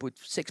do. You put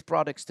 6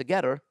 products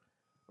together,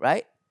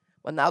 right?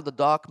 Well, now the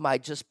dog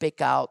might just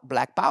pick out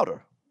black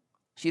powder.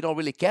 She don't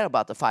really care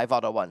about the 5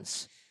 other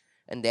ones.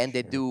 And then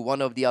they do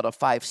one of the other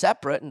 5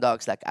 separate, and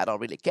dog's like, I don't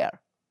really care.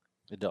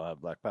 It don't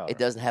have black powder. It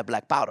doesn't have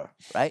black powder,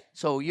 right?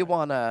 So you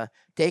want to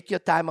take your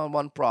time on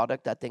one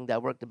product. I think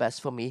that worked the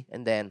best for me.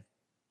 And then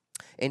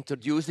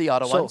introduce the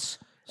other So- ones.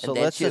 so And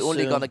then let's she's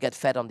only going to assume- get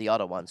fed on the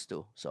other ones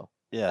too. So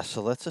Yeah.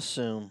 So let's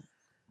assume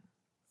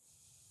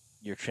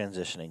you're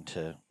transitioning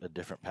to a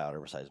different powder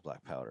besides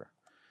black powder.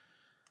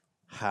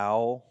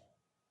 How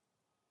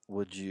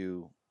would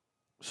you?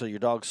 So your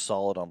dog's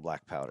solid on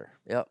black powder.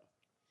 yep.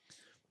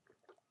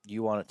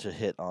 You want it to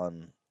hit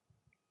on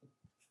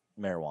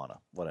marijuana,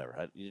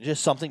 whatever.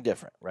 Just something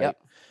different, right?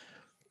 Yep.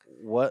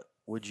 What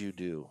would you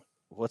do?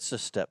 What's the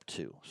step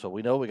 2? So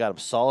we know we got him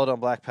solid on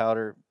black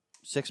powder.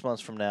 6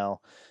 months from now,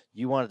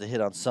 you want it to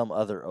hit on some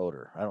other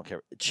odor. I don't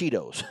care.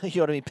 Cheetos. You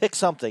know what I mean? Pick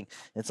something.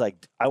 It's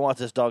like, I want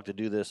this dog to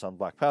do this on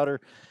black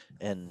powder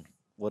and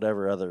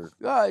whatever other.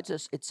 Yeah,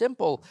 it's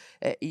simple.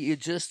 You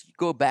just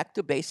go back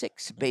to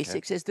basics.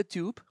 Basics is the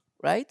tube,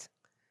 right?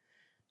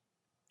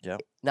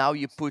 Yep. Now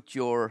you put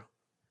your.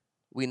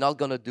 We're not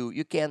gonna do.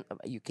 You can,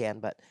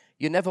 but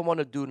you never want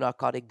to do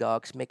narcotic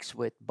dogs mixed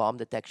with bomb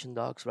detection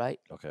dogs, right?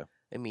 Okay.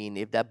 I mean,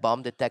 if that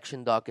bomb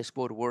detection dog is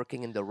quote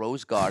working in the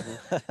rose garden,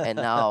 and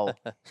now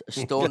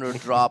Stoner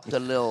dropped a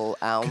little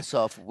ounce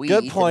of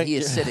weed, point. and he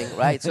is sitting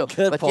right. So,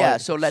 Good but yeah,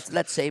 point. so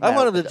let's say I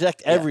want him to marijuana-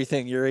 detect yeah.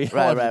 everything, Yuri. I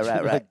Right, want him right, to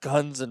right, do, right.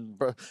 Guns and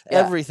Yeah.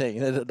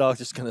 everything. And the dog's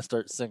just going to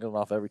start singling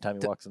off every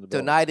time he walks in the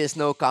building. Tonight is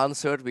no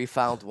concert. We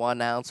found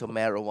 1 ounce of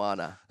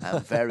marijuana.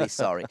 I'm very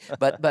sorry,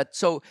 but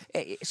so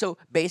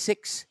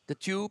basics: the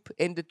tube,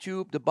 in the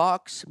tube, the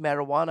box,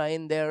 marijuana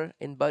in there.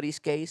 In Buddy's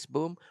case,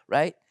 boom,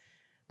 right?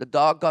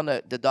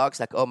 The dog's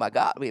like, oh my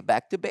God, we're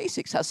back to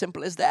basics. How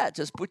simple is that?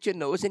 Just put your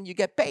nose in, you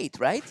get paid,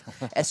 right?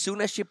 As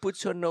soon as she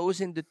puts her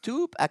nose in the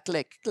tube, I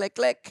click, click,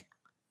 click,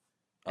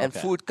 and Okay.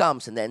 food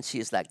comes, and then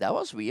she's like, that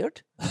was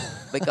weird,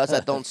 because I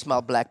don't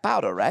smell black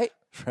powder, right?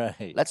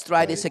 Right. Let's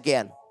try this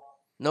again.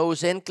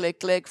 Nose in, click,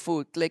 click,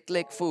 food, click,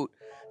 click, food.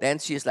 Then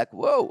she's like,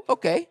 whoa,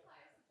 okay.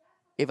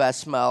 If I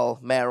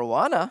smell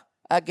marijuana,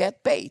 I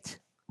get paid.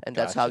 And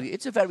that's how Gotcha.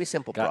 it's a very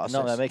simple process.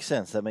 No, that makes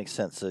sense. That makes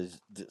sense.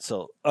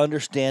 So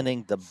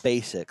understanding the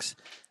basics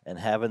and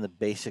having the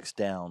basics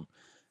down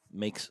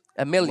makes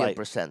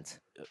 1,000,000%.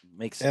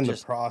 makes And it the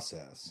just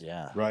process.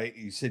 Yeah. Right?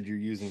 You said you're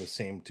using the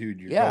same tube.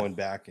 You're Yeah. going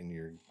back and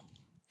you're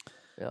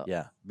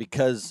yeah,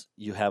 because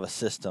you have a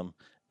system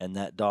and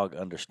that dog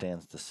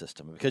understands the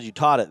system. Because you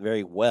taught it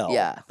very well,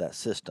 Yeah. that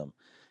system,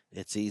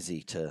 it's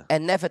easy to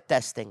And never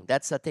testing.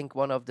 That's, I think,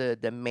 one of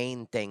the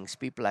main things.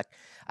 People like,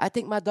 I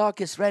think my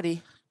dog is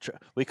ready.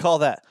 we call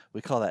that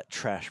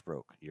trash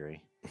broke,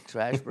 Yuri.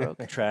 Trash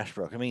broke. Trash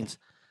broke. It means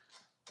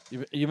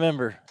you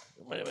remember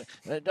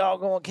that dog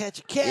gonna catch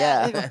a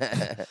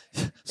cat.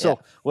 Yeah. So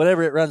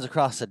whenever it runs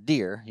across a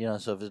deer,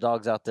 so if the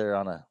dog's out there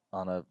on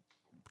a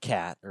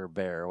cat or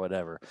bear or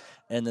whatever,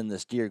 and then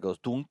this deer goes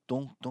dunk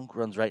dunk dunk,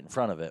 runs right in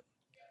front of it.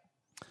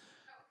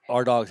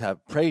 Our dogs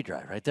have prey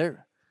drive right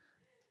there.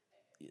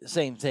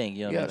 Same thing,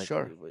 Yeah,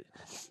 sure.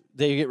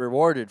 They get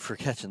rewarded for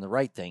catching the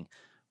right thing,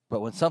 but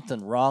when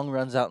something wrong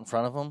runs out in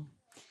front of them,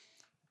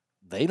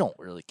 they don't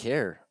really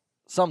care.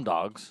 Some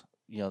dogs,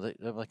 they're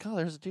like, oh,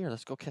 there's a deer,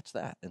 let's go catch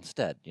that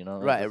instead.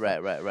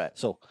 Right.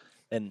 So,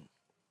 and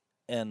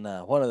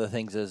one of the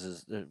things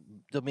is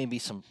there may be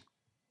some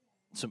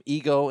some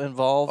ego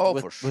involved Oh,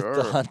 with, for with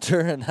the sure. hunter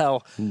and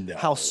how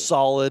No.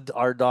 solid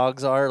our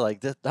dogs are.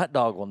 Like that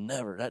dog will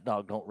never. That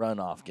dog don't run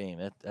off game.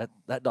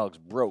 That dog's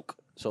broke.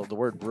 So the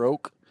word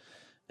broke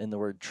and the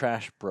word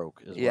trash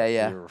broke is Yeah, what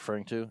yeah. we were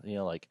referring to. You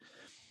know, like,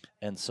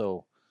 and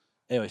so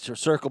anyway, so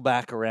circle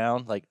back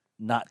around, like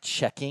not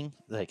checking,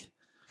 like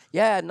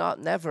Yeah, not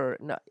never.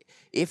 No.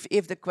 If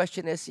the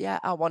question is, yeah,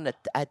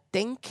 I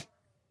think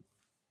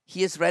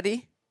he is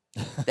ready,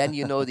 then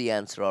you know the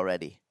answer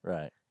already.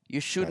 right. You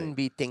shouldn't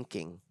be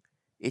thinking.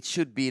 It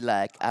should be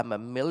like, I'm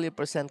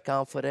 1,000,000%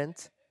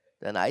 confident.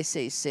 Then I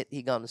say sit,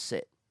 he gonna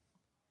sit.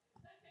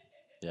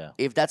 Yeah.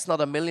 If that's not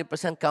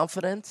 1,000,000%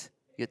 confident,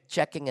 you're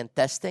checking and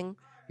testing.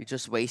 You're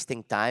just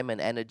wasting time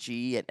and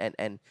energy,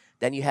 and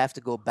then you have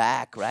to go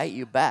back, right?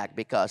 You back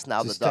because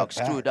now To the step dog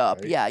screwed back, up.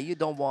 right? Yeah, you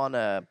don't want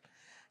to.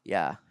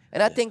 Yeah,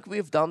 and I Yeah. think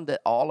we've done that.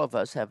 All of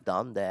us have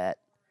done that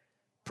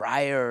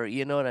prior.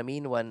 You know what I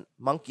mean? When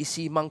monkey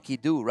see, monkey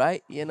do,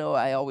 right? You know,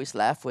 I always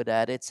laugh with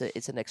that. It's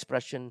an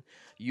expression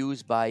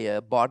used by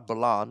Bart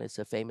Ballon. It's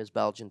a famous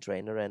Belgian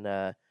trainer,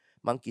 and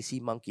monkey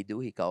see, monkey do,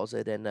 he calls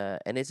it, and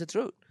it's the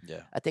truth.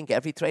 Yeah. I think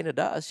every trainer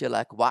does. You're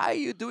like, why are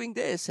you doing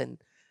this? And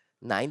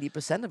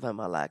 90% of them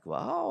are like,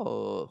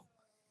 wow,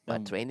 my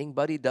And- training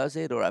buddy does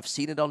it, or I've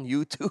seen it on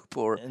YouTube,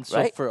 or And so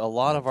right. for a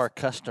lot of our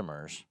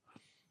customers,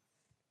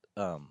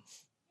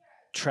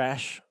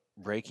 trash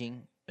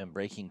breaking and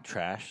breaking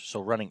trash,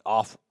 so running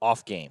off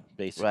game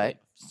basically, Right.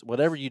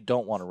 whatever you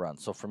don't want to run.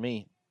 So for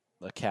me,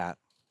 a cat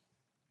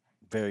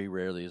very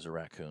rarely is a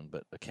raccoon,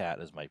 but a cat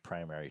is my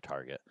primary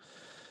target.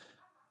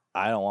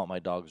 I don't want my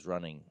dogs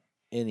running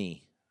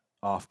any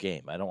off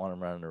game. I don't want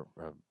them running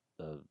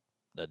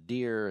a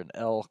deer, an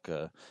elk.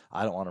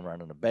 I don't want them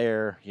running a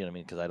bear. You know what I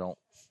mean? Because I don't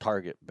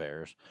target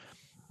bears.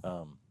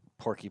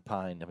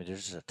 Porcupine. I mean,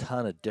 there's just a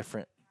ton of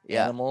different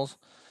Yeah. animals.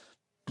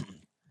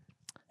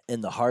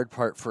 And the hard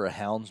part for a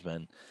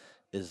houndsman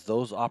is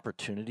those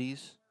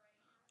opportunities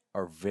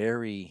are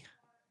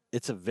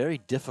it's a very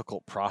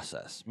difficult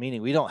process.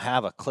 Meaning we don't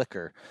have a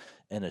clicker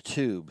and a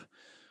tube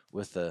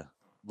with a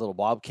little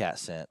bobcat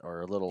scent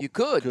or a little You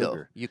could though.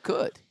 cougar. You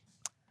could.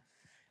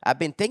 I've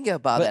been thinking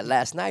about But- that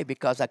last night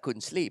because I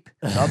couldn't sleep.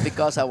 Not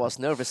because I was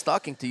nervous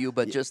talking to you,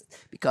 but just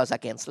because I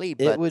can't sleep.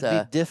 It but would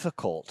be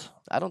difficult.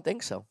 I don't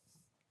think so.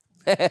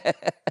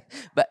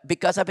 But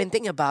because I've been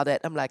thinking about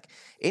it, I'm like,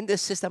 in the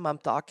system I'm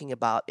talking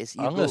about is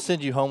you I'm go. going to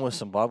send you home with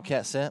some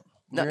bobcat scent.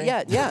 No, Yuri.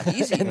 yeah,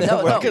 easy. And then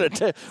No, we're no. going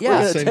to Yeah. we're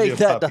We'll send you take a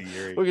that. puppy,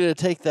 Yuri. We're going to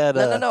take that.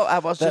 No. I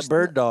was that just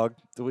bird dog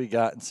that we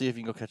got and see if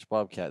you can go catch a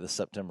bobcat this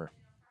September.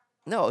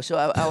 No, so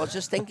I was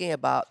just thinking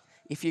about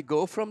if you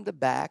go from the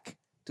back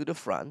to the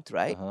front,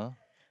 right? Uh huh.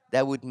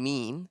 That would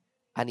mean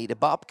I need a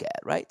bobcat,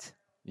 right?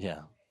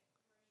 Yeah.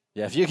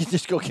 Yeah. If you can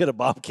just go get a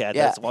bobcat,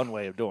 Yeah. that's one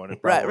way of doing it.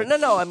 Right. Probably.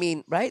 No. I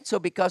mean, right. So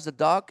because the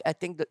dog, I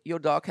think that your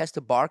dog has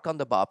to bark on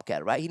the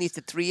bobcat, right? He needs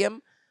to tree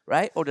him,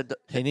 right? Or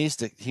He needs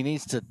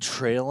to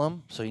trail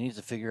him, so he needs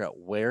to figure out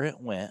where it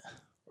went.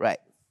 right.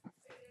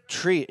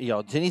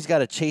 Then he's got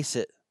to chase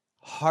it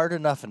hard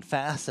enough and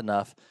fast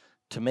enough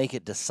to make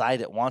it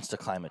decide it wants to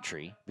climb a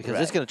tree because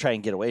it's Right. going to try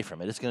and get away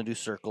from it. It's going to do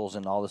circles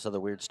and all this other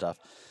weird stuff.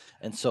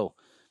 And so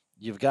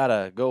you've got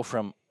to go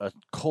from a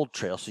cold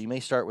trail. So you may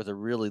start with a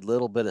really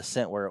little bit of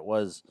scent where it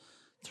was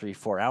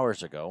 3-4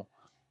 hours ago,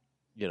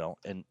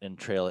 and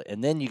trail it.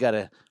 And then you got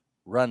to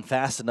run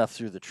fast enough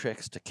through the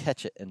tricks to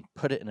catch it and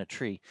put it in a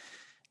tree.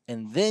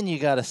 And then you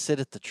got to sit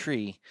at the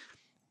tree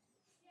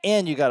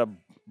and you got to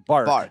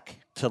bark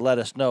to let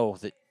us know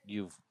that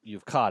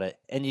you've caught it,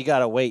 and you got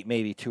to wait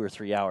maybe 2 or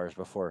 3 hours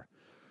before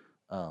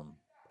a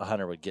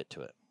hunter would get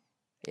to it.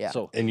 Yeah.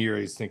 So And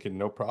Yuri's thinking,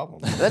 no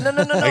problem. No.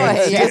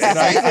 I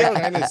Yeah.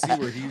 kind of see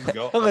where he's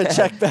going. I'm gonna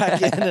check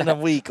back in a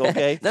week,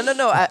 okay?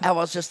 No. I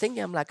was just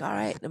thinking, I'm like, all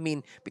right. I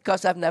mean,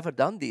 because I've never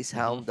done these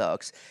hound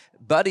dogs.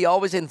 Buddy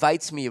always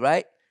invites me,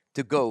 right?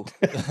 To go.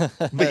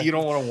 But you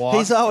don't want to walk.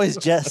 He's always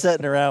jet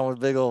setting around with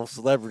big old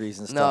celebrities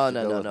and stuff.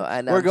 No.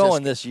 And We're I'm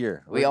going just- this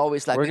year. We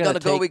always like, we're we're gonna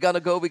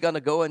go, take- we're gonna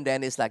go, and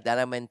then it's like, then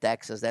I'm in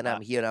Texas, then I'm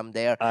here, I'm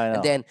there, I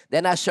know. and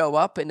then I show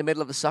up in the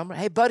middle of the summer.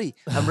 Hey, buddy,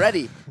 I'm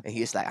ready, and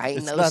he's like, ain't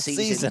It's no not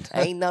season, season.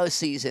 ain't no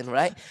season,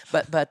 right?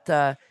 But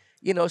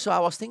so I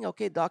was thinking,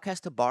 okay, dog has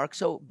to bark,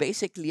 so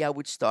basically I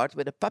would start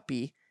with a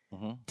puppy,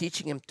 Mhm.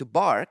 teaching him to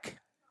bark,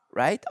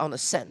 right, on a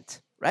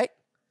scent, right?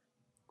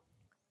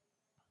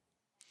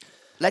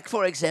 Like,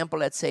 for example,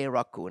 let's say a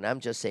raccoon. I'm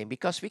just saying,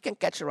 because we can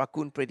catch a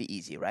raccoon pretty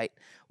easy, right?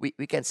 We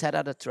can set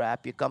out a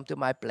trap. You come to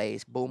my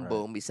place, boom, Right.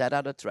 boom. We set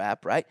out a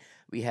trap, right?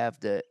 We have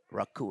the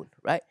raccoon,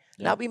 right?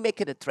 Now Yeah. we make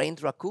it a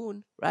trained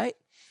raccoon, right?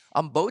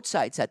 On both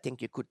sides, I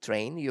think you could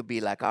train. You'll be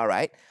like, all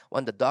right,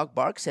 when the dog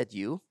barks at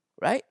you,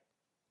 right?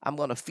 I'm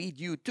going to feed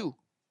you too,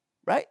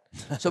 right?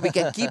 So we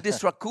can keep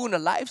this raccoon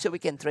alive so we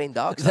can train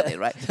dogs on it,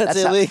 right?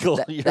 That's how- illegal,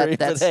 that- Yuri, that- but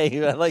that's-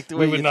 hey, I like the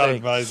way we would you not think.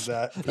 advise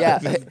that. Yeah.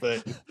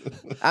 But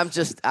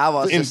I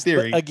was in just,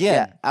 theory, Again,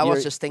 Yeah, I was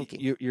you're- just thinking.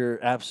 You're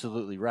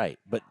absolutely right,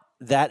 but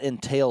that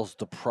entails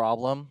the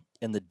problem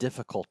and the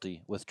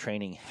difficulty with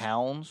training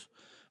hounds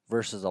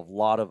versus a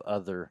lot of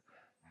other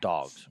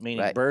dogs.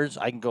 Meaning Right. birds,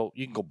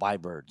 you can go buy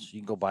birds.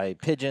 You can go buy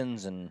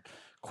pigeons and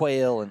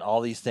quail and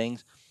all these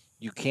things.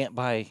 You can't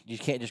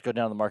just go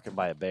down to the market and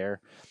buy a bear.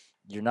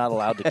 You're not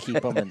allowed to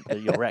keep them,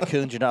 and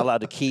raccoons you're not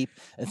allowed to keep.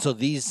 And so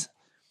these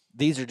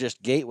are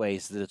just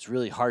gateways that it's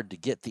really hard to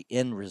get the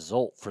end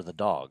result for the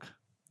dog.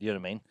 You know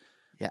what I mean?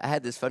 Yeah, I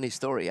had this funny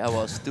story. I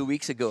was 2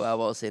 weeks ago. I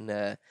was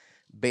in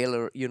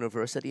Baylor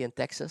University in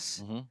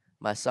Texas. Mm-hmm.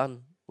 My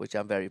son, which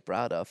I'm very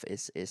proud of,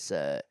 is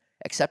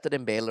accepted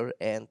in Baylor,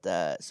 and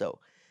so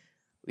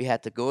we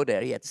had to go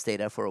there. He had to stay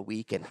there for a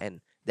week,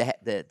 and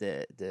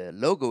the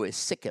logo is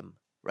Sikkim,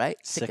 right?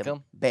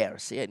 Sikkim?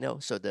 Bears,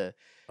 So the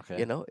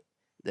Okay.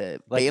 the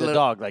Like Baylor, the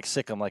dog, like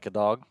sick 'em like a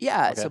dog.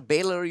 yeah. Okay. So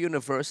Baylor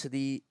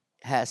University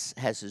has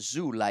a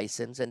zoo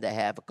license, and they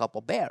have a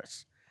couple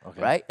bears,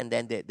 Okay. right? And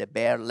then the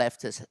bear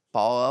left his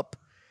paw up,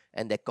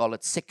 and they call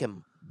it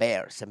Sikkim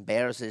Bears, and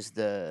bears is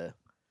their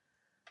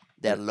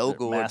Their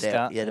logo or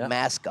mascot, the yeah.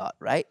 mascot,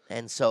 right?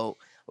 And so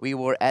we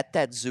were at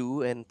that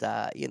zoo, and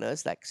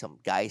it's like some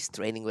guys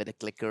training with a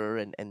clicker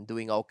and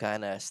doing all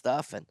kind of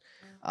stuff, and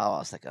I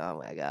was like,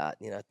 oh my god,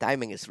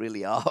 timing is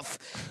really off,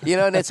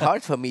 and it's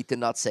hard for me to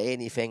not say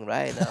anything,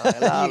 right?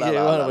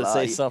 You wanted to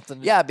say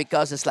something. Yeah,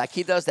 because it's like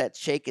he does that,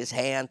 shake his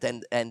hand,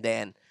 and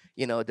then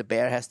the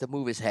bear has to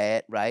move his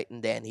head, right?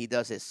 And then he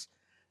does his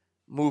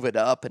move it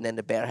up, and then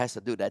the bear has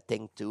to do that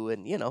thing too,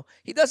 and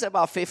he does it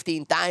about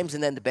 15 times,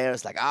 and then the bear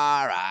is like,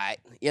 all right,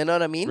 you know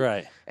what I mean?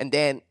 Right. And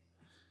then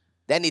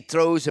he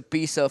throws a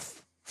piece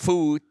of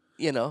food,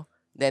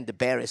 then the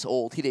bear is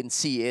old. He didn't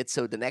see it.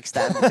 So the next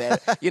time the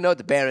bear,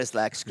 the bear is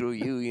like, screw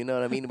you, you know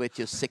what I mean? With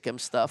your Sikkim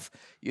stuff.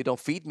 You don't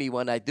feed me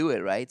when I do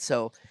it, right?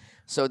 So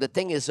the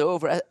thing is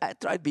over. I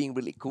tried being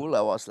really cool.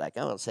 I was like,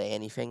 I don't say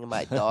anything.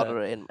 My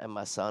daughter and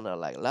my son are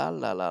like, la,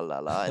 la, la, la,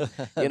 la.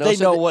 And, They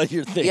know what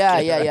you're thinking.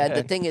 Yeah.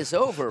 The thing is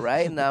over,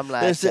 right? And I'm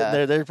like, They're sitting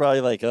there. They're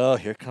probably like, oh,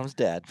 here comes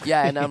Dad.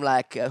 yeah, and I'm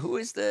like, who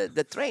is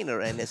the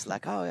trainer? And it's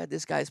like, oh, yeah,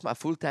 this guy's my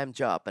full-time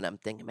job. And I'm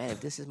thinking, man, if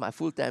this is my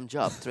full-time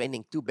job,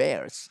 training 2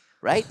 bears,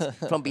 right?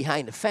 From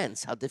behind the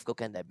fence, how difficult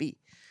can that be?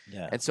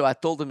 Yeah. And so I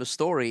told him a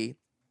story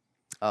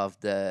of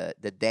the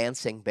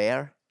dancing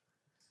bear.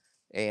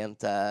 And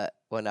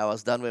when I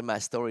was done with my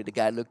story, the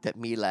guy looked at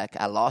me like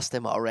I lost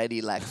him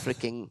already, like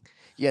freaking,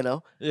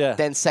 Yeah.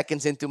 10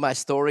 seconds into my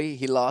story,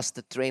 he lost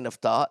the train of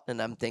thought.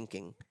 And I'm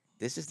thinking,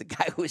 this is the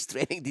guy who is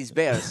training these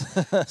bears.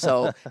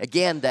 So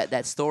again,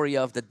 that story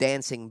of the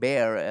dancing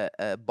bear,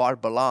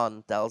 Bart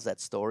Ballon tells that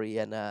story,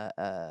 and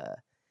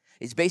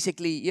it's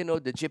basically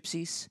the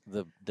gypsies.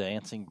 The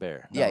dancing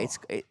bear. Yeah, No.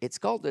 it's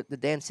called the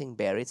dancing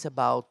bear. It's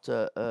about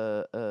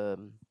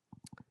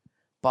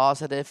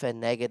positive and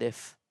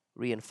negative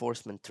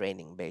reinforcement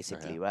training,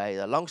 basically, right?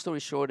 A long story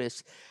short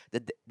is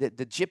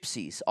the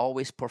gypsies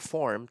always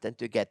performed and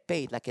to get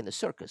paid, like in the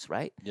circus,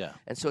 right? Yeah.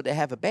 And so they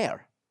have a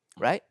bear,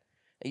 right?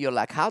 And you're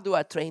like, how do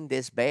I train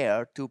this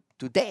bear to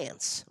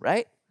dance,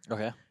 right?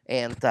 Okay.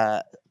 And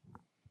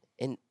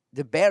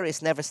the bear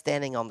is never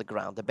standing on the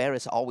ground. The bear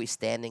is always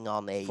standing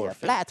on a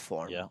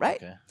platform, Yeah.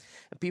 right? Okay.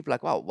 And people are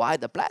like, well, why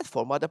the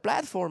platform? Well, the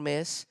platform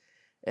is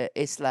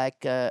it's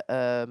like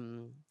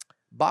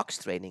box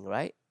training,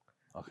 right?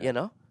 Okay.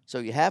 So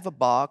you have a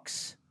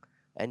box,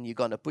 and you're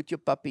gonna put your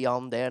puppy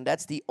on there, and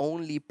that's the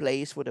only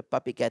place where the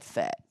puppy get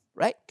fed,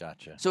 right?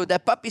 Gotcha. So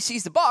that puppy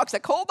sees the box,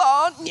 like, hold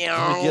on, Let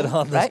me get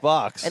on this right?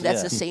 box. And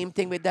that's yeah. the same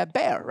thing with that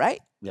bear, right?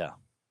 Yeah.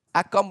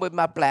 I come with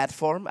my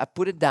platform, I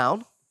put it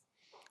down,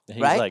 He's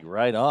right? like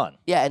right on.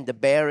 yeah, and the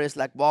bear is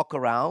like walk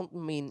around. I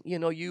mean,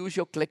 you use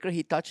your clicker,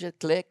 he touches it,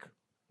 click,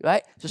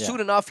 right? So Yeah. soon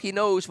enough, he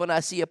knows when I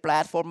see a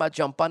platform, I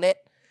jump on it.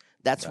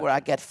 That's where I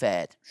get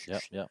fed,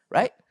 Yep. Yep.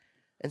 right?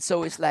 And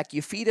so it's like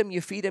you feed him, you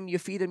feed him, you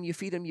feed him, you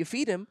feed him, you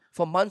feed him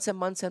for months and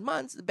months and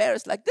months. The bear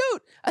is like,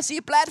 dude, I see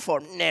a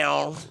platform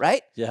now,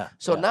 right? Yeah.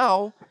 So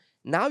yeah.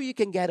 now you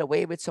can get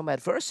away with some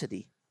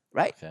adversity,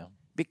 right? Okay.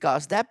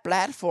 Because that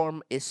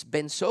platform has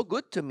been so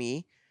good to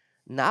me.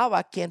 Now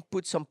I can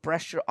put some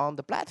pressure on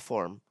the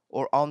platform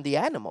or on the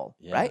animal,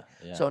 Yeah, right?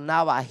 yeah. So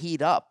now I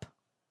heat up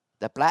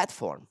the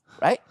platform,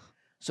 right?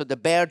 So the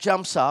bear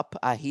jumps up,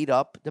 I heat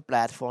up the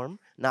platform.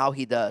 Now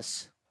he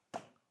does.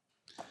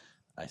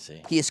 I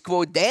see. He is,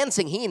 quote,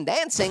 dancing. He ain't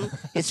dancing.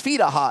 His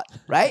feet are hot,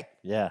 right?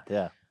 Yeah.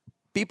 Yeah.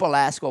 People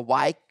ask, well,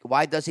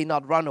 why does he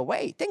not run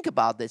away? Think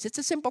about this. It's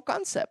a simple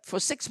concept. For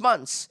 6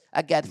 months,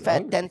 I get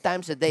fed 10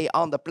 times a day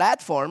on the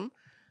platform.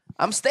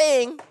 I'm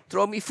staying.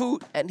 Throw me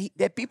food. And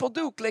that people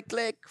do. Click,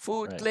 click,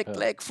 food, Right, click, yeah.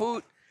 click,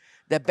 food.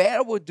 The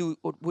bear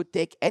would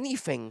take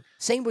anything.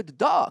 Same with the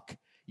dog.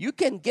 You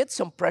can get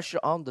some pressure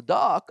on the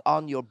dog,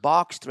 on your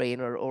box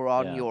trainer or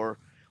on Yeah. your,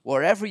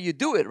 wherever you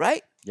do it,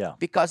 right? Yeah.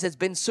 Because it's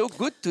been so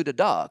good to the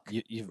dog.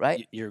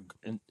 Right?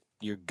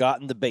 You've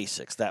gotten the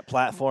basics. That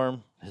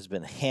platform has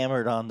been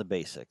hammered on the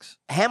basics.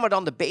 Hammered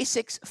on the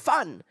basics,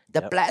 fun.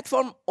 The Yep.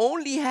 platform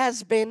only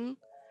has been,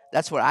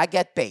 that's where I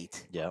get paid.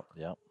 Yep.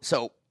 Yep.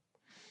 So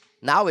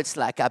now it's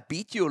like I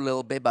beat you a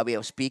little bit by way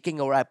of speaking,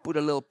 or I put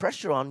a little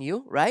pressure on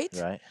you, right?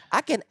 Right.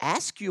 I can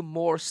ask you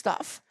more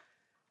stuff.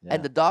 Yeah.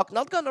 And the dog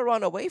not gonna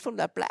run away from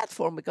that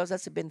platform because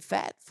that's been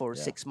fed for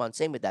Yeah. 6 months.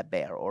 Same with that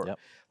bear or Yep.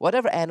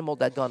 whatever animal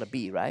that's gonna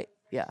be, right?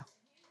 Yeah.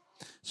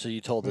 So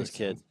you told this Makes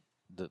kid sense.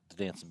 the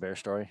dancing bear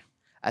story.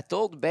 I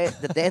told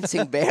the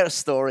dancing bear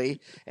story,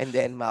 and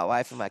then my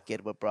wife and my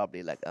kid were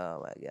probably like,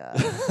 "Oh my god,"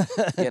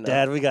 you know.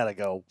 Dad, we gotta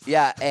go.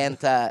 Yeah,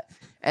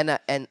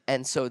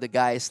 and so the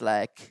guy's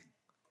like,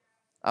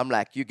 I'm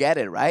like, "You get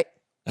it, right?"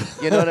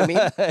 You know what I mean?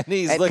 And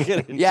he's And looking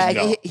at yeah,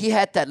 No. he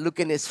had that look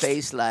in his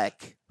face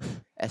like,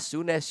 as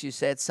soon as you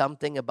said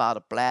something about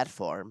a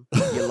platform,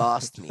 you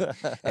lost me.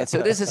 And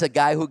so this is a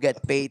guy who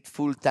get paid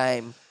full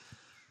time,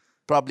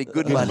 probably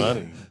good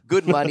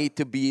money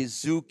to be a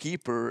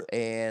zookeeper,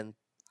 and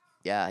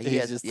yeah, he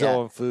he's has just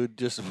throwing food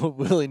just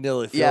willy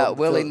nilly. yeah,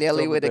 willy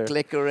nilly with a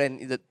clicker,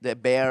 and the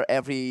bear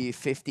every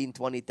 15,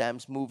 20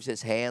 times moves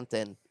his hand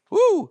and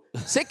woo,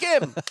 sick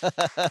him,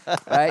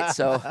 right?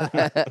 So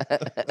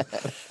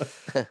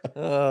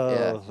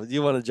Oh,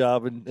 you want a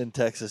job in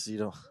Texas? You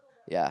know,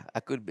 yeah, I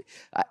could be.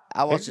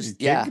 I was Hey, just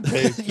kid yeah. can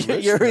pay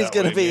tuition Yuri's that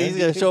gonna way, be. man. He's You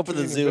gonna can show up at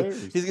the train zoo.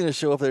 bears. He's gonna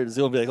show up there at the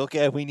zoo and be like,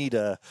 "Okay, we need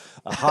a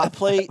hot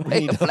plate. We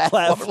Make need a a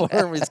platform."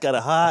 platform. It's got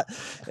a hot,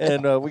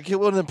 and we get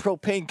one of them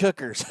propane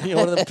cookers.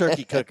 One of them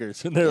turkey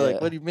cookers." And they're like,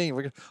 Yeah. "What do you mean?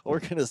 We're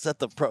gonna set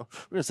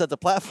the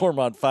platform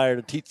on fire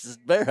to teach this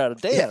bear how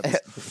to Yeah,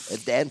 dance." a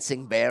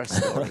dancing bear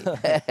story.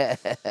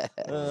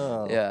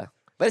 Oh. Yeah,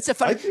 but it's a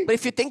funny. think- But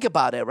if you think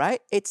about it,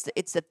 right? It's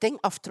the thing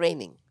of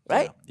training,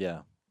 right?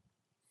 Yeah.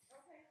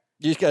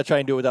 You just gotta try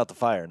and do it without the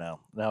fire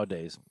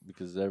nowadays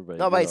because everybody.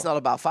 No, but it's not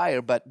about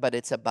fire, but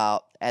it's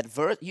about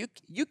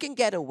You can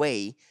get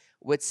away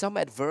with some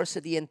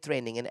adversity in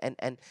training,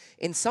 and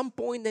in some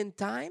point in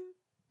time,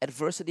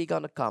 adversity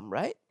gonna come,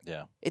 right?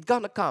 Yeah. It's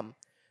gonna come.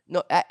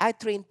 No, I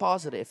train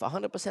positive,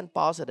 100%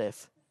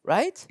 positive,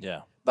 right?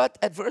 Yeah. But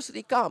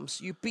adversity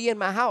comes. You pee in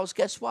my house.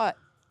 Guess what?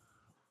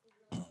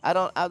 I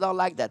don't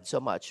like that so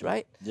much,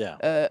 right?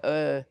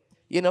 Yeah.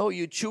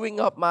 You chewing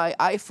up my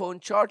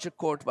iPhone charger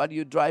cord while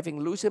you're driving,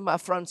 losing my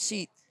front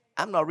seat.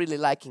 I'm not really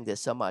liking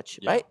this so much,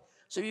 Yeah. right?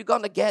 So you're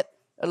gonna get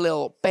a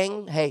little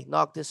ping. Hey,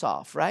 knock this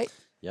off, right?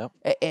 Yep.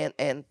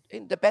 And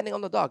depending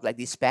on the dog, like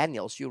these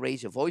spaniels, you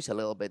raise your voice a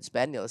little bit.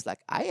 Spaniel is like,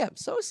 I am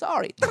so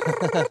sorry.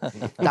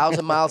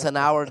 1,000 miles an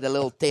hour, the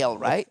little tail,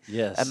 right?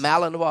 Yes. A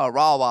Malinois, a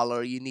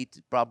Rottweiler, you need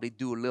to probably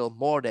do a little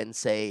more than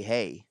say,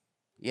 hey,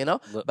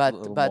 But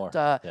little but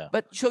more, yeah.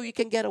 but so you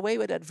can get away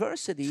with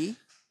adversity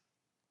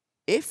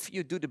if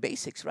you do the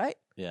basics right.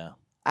 Yeah.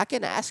 I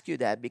can ask you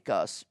that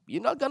because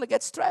you're not gonna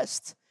get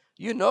stressed.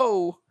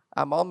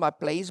 I'm on my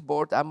place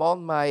board. I'm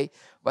on my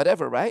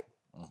whatever, right?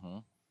 Mm-hmm.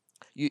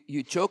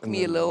 You choke And me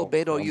a then little I'll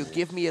bit, or you crumble.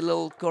 give me a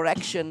little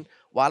correction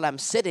while I'm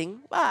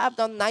sitting. Well, I've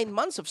done 9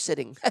 months of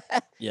sitting.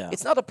 Yeah.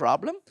 It's not a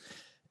problem.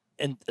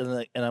 And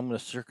I'm going to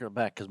circle it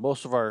back because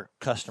most of our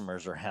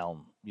customers are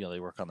hound. They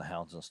work on the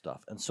hounds and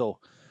stuff. And so,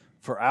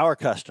 for our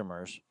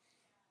customers,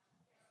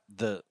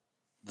 the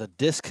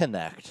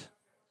disconnect,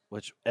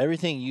 which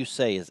everything you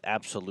say is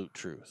absolute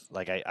truth.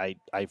 Like I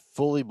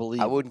fully believe.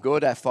 I wouldn't go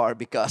that far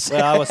because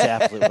Well, I would say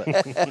absolute,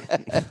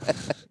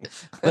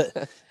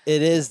 but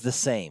it is the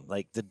same.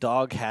 Like the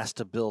dog has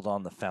to build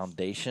on the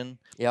foundation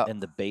yeah,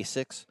 and the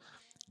basics.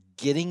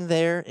 Getting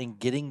there and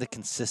getting the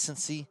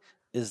consistency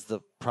is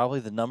probably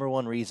the number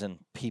one reason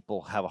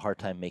people have a hard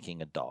time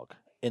making a dog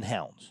in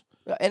hounds.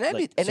 and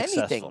successful.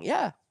 anything,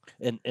 yeah.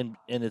 And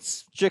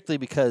it's strictly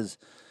because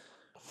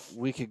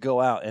we could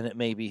go out and it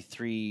may be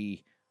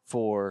 3,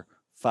 4,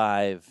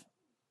 5,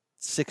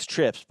 6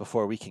 trips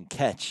before we can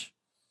catch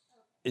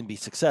and be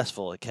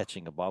successful at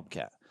catching a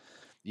bobcat.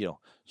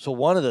 So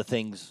one of the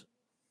things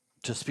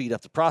to speed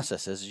up the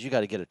process is you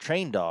got to get a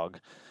trained dog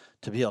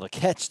to be able to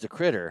catch the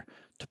critter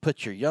to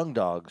put your young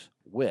dogs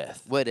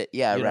with. With it,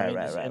 yeah, You know what I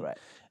right, mean? right.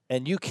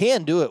 And you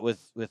can do it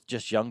with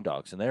just young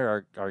dogs, and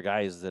there are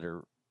guys that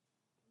are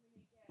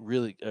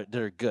really that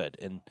are good.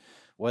 And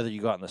whether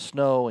you go out in the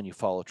snow and you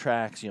follow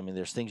tracks,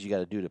 there's things you got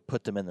to do to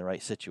put them in the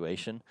right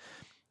situation.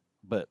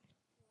 But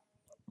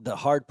the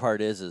hard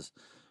part is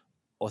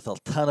with a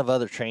ton of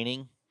other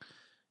training,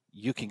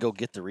 you can go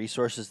get the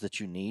resources that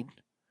you need.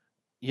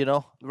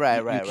 Right,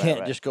 You can't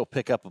right. just go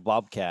pick up a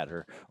bobcat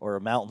or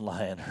a mountain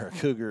lion or a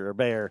cougar or a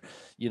bear.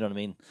 You know what I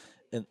mean?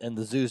 And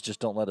the zoos just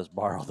don't let us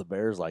borrow the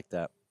bears like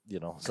that.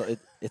 So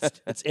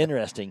it's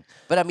interesting.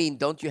 But I mean,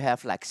 don't you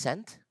have like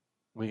scent?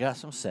 We got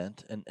some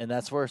scent, and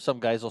that's where some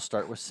guys will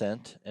start with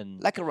scent.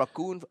 And Like a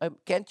raccoon?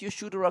 Can't you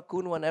shoot a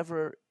raccoon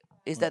whenever?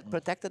 Is that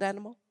protected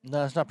animal?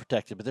 no, it's not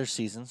protected, but there's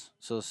seasons.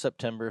 So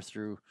September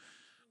through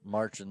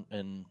March,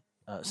 and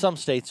some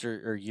states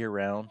are year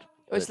round.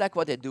 It's like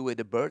what they do with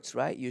the birds,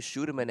 right? You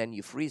shoot them and then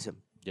you freeze them.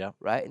 Yeah.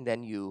 Right, and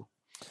then you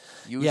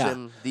use Yeah.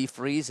 them,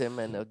 defreeze them,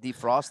 and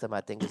defrost them.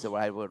 I think is the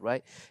right word,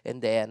 right?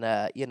 And then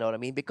you know what I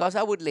mean? Because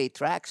I would lay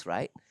tracks,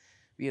 right?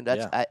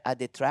 That's I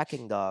did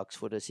tracking dogs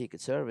for the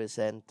Secret Service,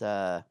 and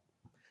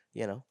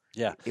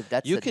Yeah. if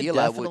that's You the could deal,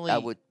 I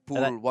definitely- would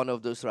and I- pull one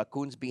of those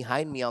raccoons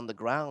behind me on the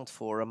ground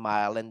for a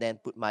mile, and then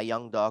put my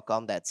young dog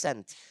on that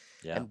scent.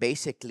 Yeah. And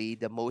basically,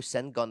 the most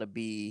scent gonna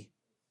be,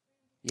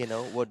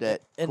 where the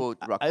And quote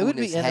it raccoon would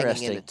be is hanging in a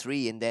interesting.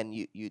 tree, and then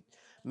you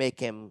make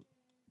him.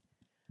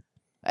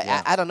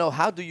 Yeah. I don't know.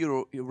 How do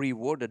you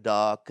reward a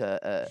dog?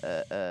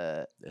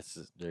 There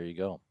you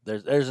go.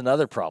 There's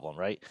another problem,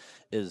 right?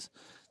 Is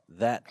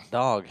that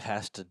dog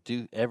has to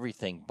do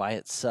everything by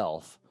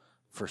itself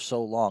for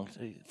so long,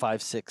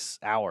 5-6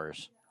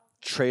 hours,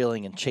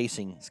 trailing and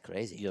chasing It's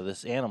crazy.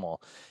 this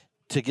animal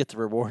to get the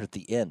reward at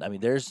the end. I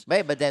mean, there's.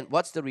 Wait, but then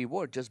what's the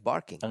reward? Just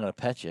barking, I'm gonna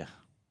pet you.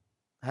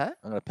 huh?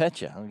 I'm gonna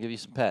pet you. I'm gonna give you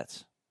some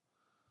pets.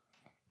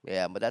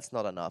 Yeah, but that's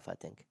not enough. I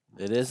think.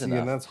 It is See, enough.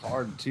 and that's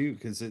hard too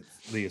because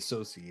it's the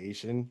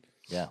association.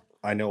 Yeah.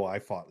 I know I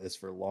fought this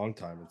for a long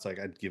time. It's like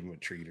I'd give him a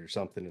treat or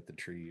something at the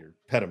tree or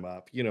pet him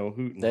up, hoot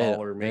and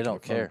holler, make it a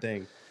don't fun care.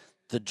 thing.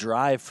 The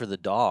drive for the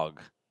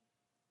dog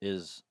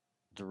is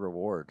the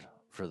reward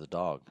for the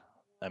dog.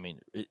 I mean,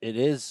 it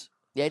is.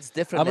 Yeah, it's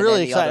different. I'm than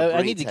really any other excited.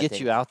 I need to breeds, get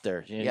think. you out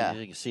there. Yeah.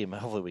 You can see him.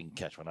 Hopefully, we can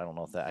catch one. I don't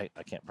know if that.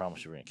 I can't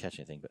promise you we're gonna catch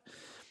anything, but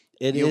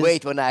it You is-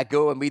 wait when I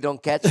go and we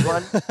don't catch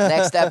one.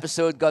 Next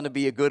episode gonna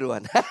be a good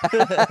one.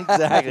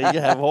 Exactly.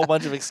 You have a whole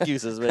bunch of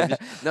excuses, man.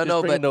 Just, No, just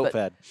no, bring a but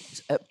notepad.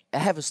 I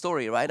have a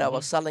story, right? I Mm-hmm.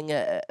 was selling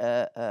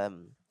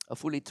a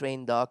fully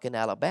trained dog in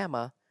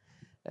Alabama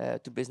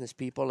to business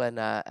people, and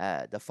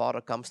the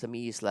father comes to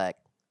me. He's like,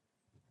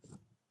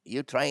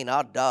 "You train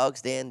our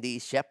dogs, then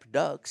these shepherd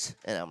dogs?"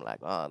 And I'm like,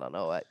 "Oh, I don't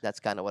know. That's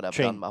kind of what I've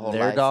Train done my whole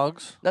their life."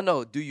 dogs.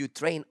 No. Do you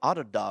train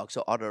other dogs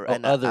or other? Oh,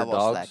 and other I was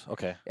dogs. like,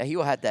 Okay. yeah, he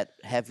had that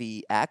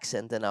heavy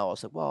accent, and I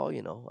was like, well,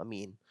 I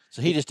mean,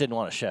 So he just didn't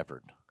want a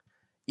shepherd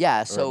yeah.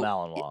 or a So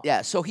Malinois.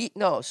 yeah, so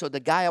so the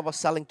guy I was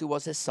selling to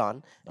was his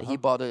son, and he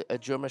Uh-huh. bought a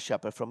German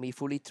Shepherd from me,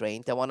 fully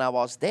trained. And when I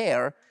was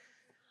there,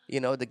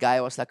 the guy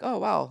was like, "Oh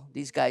wow,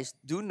 these guys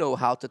do know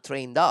how to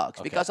train dogs."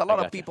 Okay, Because a I lot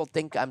of gotcha. people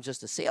think I'm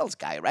just a sales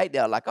guy, right?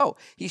 They're like, "Oh,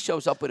 he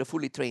shows up with a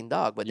fully trained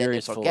dog," but then they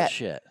Yuri's full of forget.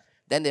 shit.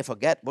 Then they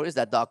forget where does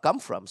that dog come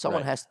from?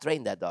 Someone Right. has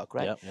trained that dog,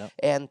 right? Yep.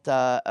 And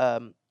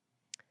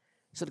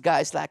so the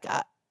guy's like,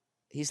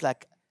 he's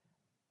like,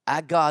 I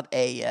got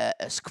a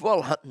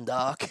squirrel hunting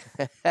dog,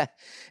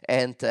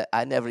 and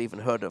I never even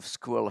heard of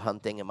squirrel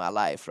hunting in my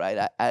life. Right?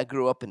 I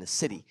grew up in the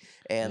city,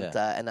 and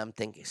Yeah. and I'm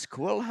thinking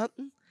squirrel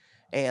hunting,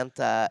 and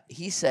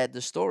he said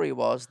the story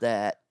was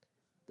that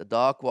the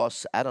dog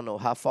was I don't know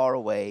how far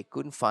away,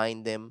 couldn't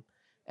find him,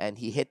 and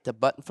he hit the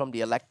button from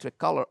the electric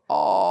collar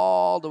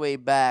all the way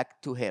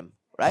back to him.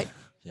 Right?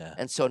 Yeah.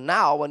 And so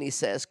now when he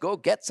says, "Go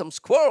get some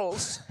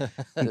squirrels,"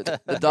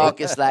 the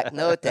dog is like,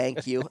 "No,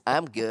 thank you.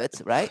 I'm good."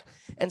 Right?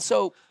 And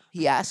so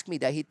he asked me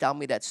that. He told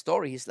me that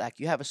story. He's like,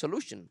 "You have a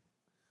solution?"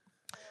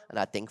 And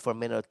I think for a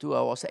minute or two,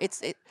 I was,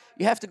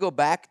 you have to go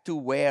back to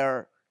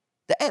where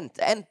the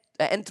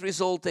end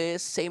result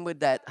is. Same with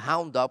that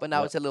hound dog. And now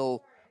Yep. it's a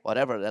little,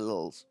 whatever, a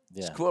little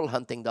Yeah. squirrel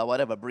hunting dog,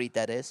 whatever breed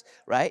that is.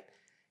 Right?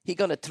 He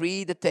going to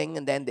tree the thing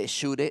and then they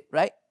shoot it.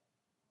 Right?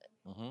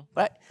 Mm-hmm.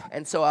 Right?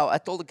 And so I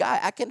told the guy,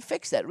 I can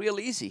fix that real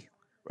easy.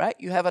 Right?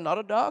 You have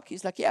another dog?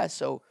 He's like, yeah.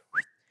 So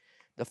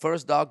the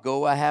first dog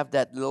go, I have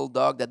that little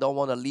dog that don't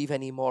want to leave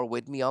anymore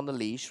with me on the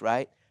leash,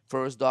 right?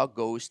 First dog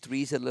goes,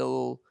 trees a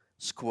little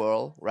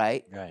squirrel,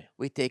 right? Right.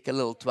 We take a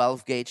little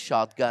 12-gauge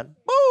shotgun,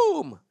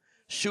 boom,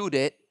 shoot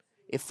it.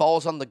 It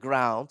falls on the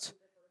ground,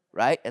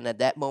 right? And at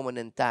that moment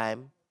in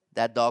time,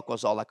 that dog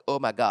was all like, oh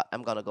my God,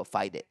 I'm going to go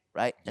fight it,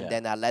 right? Yeah. And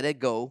then I let it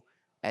go,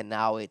 and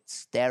now it's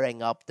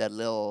staring up that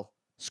little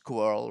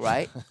squirrel,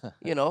 right?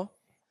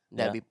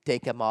 Then Yeah. we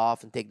take him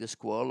off and take the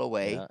squirrel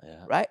away,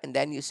 Yeah. right? And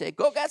then you say,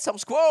 go get some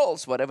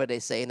squirrels, whatever they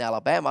say in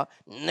Alabama.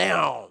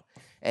 No.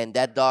 And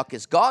that dog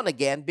is gone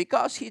again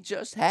because he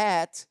just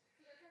had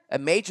a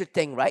major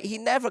thing, right? He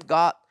never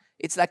got,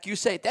 it's like you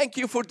say, thank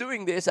you for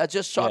doing this. I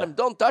just shot Yeah. him.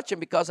 Don't touch him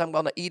because I'm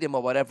going to eat him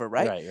or whatever,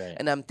 right? Right.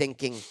 And I'm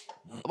thinking,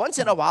 once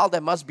in a while, there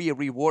must be a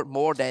reward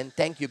more than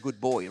thank you, good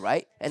boy,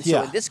 right? And so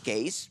Yeah. in this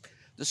case,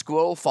 the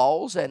squirrel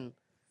falls and,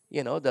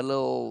 the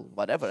little,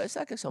 whatever, it's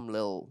like some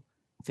little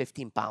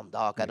 15-pound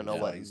dog. I don't know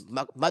what,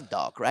 Yeah. mud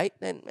dog, right?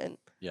 And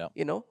Yeah.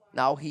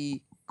 now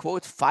he,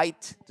 quote,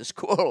 fight the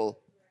squirrel.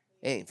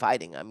 He ain't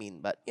fighting, I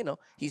mean, but,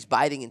 he's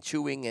biting and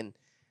chewing.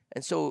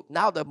 And so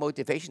now the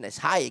motivation is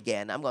high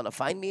again. I'm going to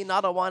find me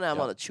another one. I'm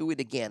Yeah. going to chew it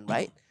again,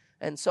 right?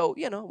 And so,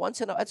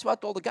 that's what I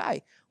told the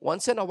guy.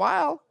 Once in a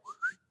while,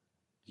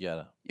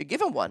 Yeah. you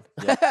give him one.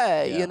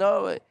 Yeah.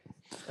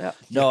 Yeah.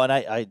 No, and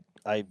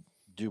I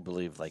do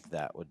believe like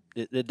that would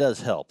it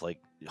does help. Like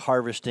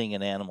harvesting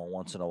an animal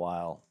once in a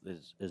while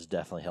is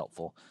definitely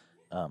helpful.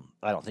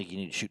 I don't think you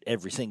need to shoot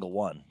every single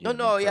one. you know what I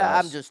No, mean? For yeah,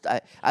 I'm us- just,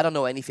 I don't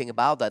know anything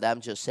about that. I'm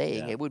just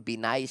saying Yeah. it would be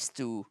nice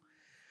to,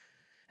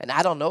 and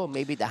I don't know,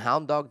 maybe the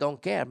hound dog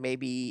don't care.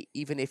 Maybe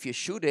even if you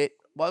shoot it,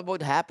 what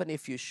would happen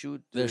if you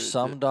shoot? There's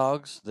some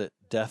dogs that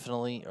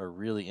definitely are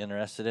really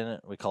interested in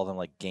it. We call them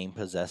like game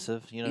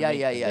possessive. You know? what I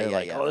Yeah, mean? yeah, And they're yeah,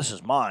 like, yeah. oh, this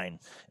is mine,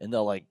 and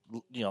they'll like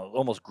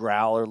almost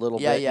growl a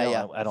little Yeah, bit. yeah, you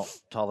know, yeah. I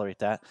don't tolerate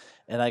that.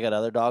 And I got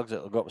other dogs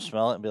that will go up and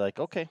smell it and be like,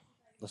 okay,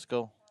 let's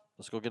go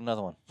get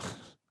another one.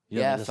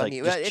 Yeah, just like, funny.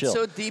 just Well, it's chill.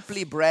 so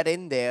deeply bred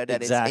in there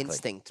that Exactly. it's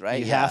instinct, right?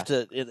 You Yeah. have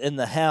to in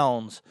the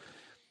hounds.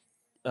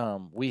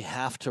 We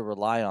have to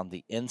rely on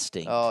the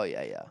instinct Oh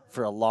yeah, yeah.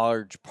 for a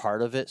large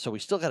part of it. So we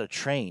still got to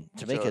train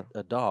to make Sure.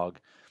 a dog.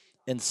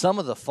 And some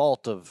of the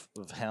fault of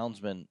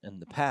houndsmen in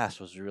the past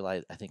was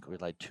I think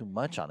relied too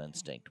much on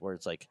instinct, where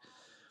it's like,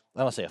 I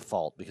don't want to say a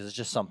fault because it's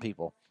just some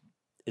people.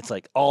 It's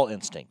like all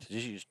instinct.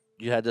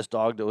 You had this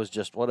dog that was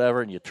just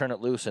whatever, and you turn it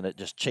loose and it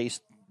just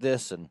chased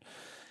this, and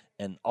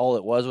all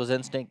it was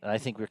instinct. And I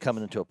think we're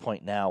coming into a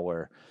point now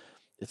where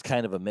it's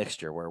kind of a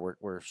mixture where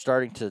we're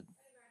starting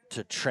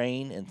to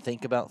train and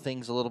think about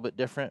things a little bit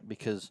different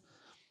because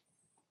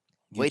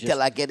Wait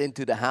till I get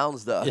into the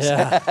hounds dogs.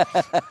 Yeah.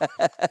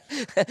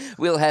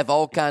 We'll have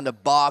all kind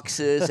of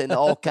boxes and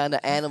all kind of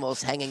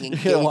animals hanging in You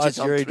cages gotta watch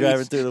on Yuri trees.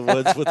 driving through the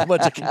woods with a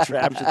bunch of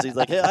contraptions. He's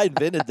like, "Hey, I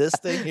invented this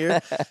thing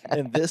here,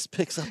 and this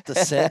picks up the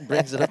scent,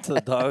 brings it up to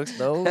the dog's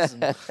nose."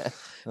 And,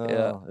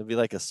 it'd be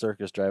like a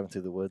circus driving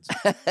through the woods.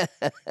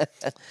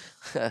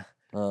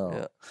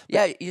 Oh,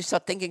 Yeah, you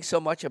start thinking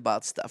so much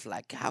about stuff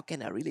like, how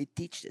can I really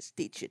teach this?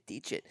 Teach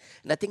it.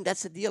 And I think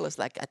that's the deal. It's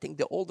like, I think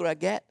the older I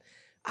get,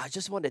 I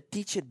just want to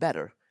teach it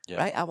better,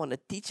 right? I want to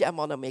teach it. I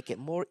want to make it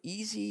more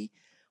easy,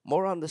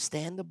 more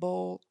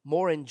understandable,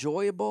 more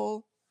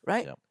enjoyable,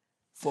 right? Yep.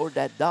 For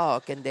that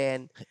dog. And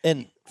then,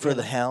 and for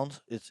the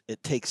hounds,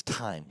 it takes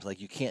time. Like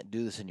you can't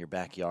do this in your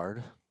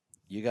backyard.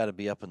 You got to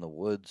be up in the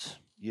woods,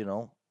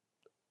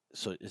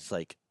 So it's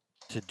like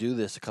to do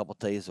this a couple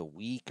days a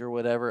week or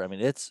whatever. I mean,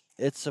 it's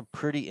a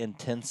pretty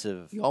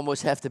intensive. you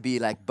almost have to be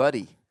like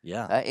Buddy.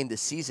 Yeah. In the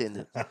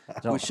season,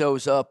 No. who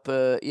shows up,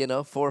 4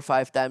 or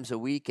 5 times a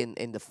week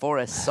in the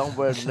forest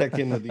somewhere, Check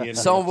into the internet.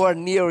 somewhere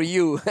near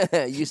you.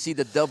 You see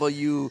the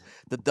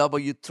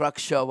W truck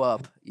show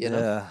up. You know,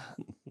 Yeah.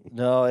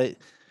 No, I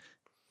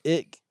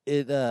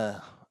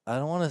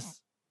don't want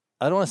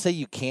to say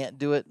you can't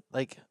do it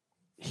like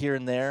here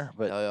and there,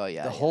 but Oh,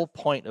 yeah, the whole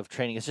point of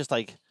training is just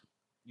like,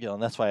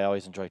 and that's why I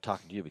always enjoy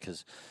talking to you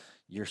because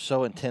you're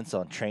so intense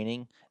on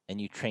training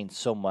and you train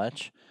so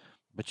much,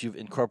 but you've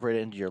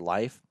incorporated it into your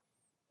life.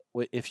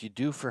 If you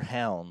do for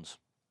hounds,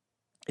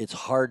 it's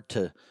hard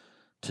to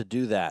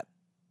do that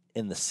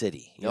in the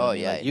city. You know what I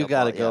mean? Like, you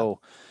got to go,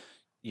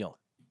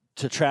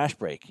 to trash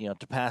break,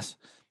 to pass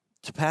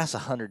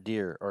 100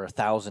 deer or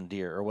 1,000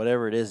 deer or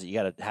whatever it is that you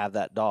got to have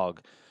that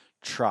dog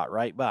trot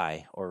right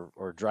by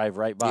or drive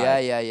right by.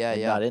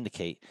 And not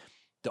indicate.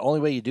 The only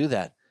way you do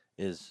that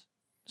is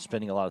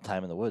spending a lot of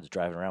time in the woods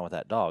driving around with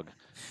that dog,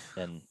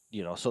 and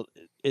so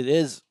it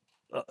is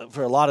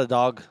for a lot of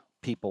dog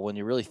people when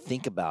you really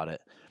think about it.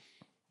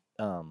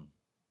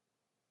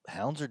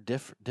 Hounds are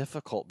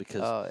difficult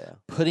because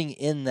putting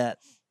in that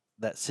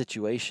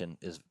situation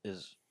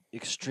is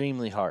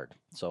extremely hard.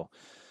 So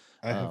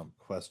I have a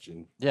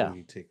question. Yeah. When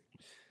you take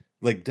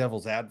like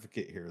devil's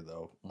advocate here,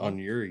 though, on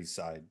Yuri's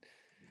side,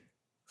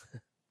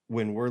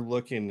 when we're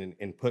looking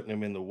and putting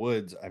him in the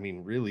woods, I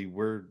mean, really,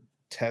 we're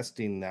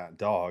testing that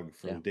dog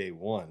from day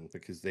one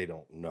because they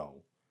don't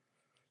know.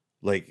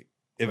 Like,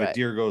 if a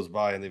deer goes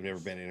by and they've never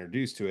been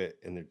introduced to it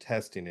and they're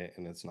testing it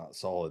and it's not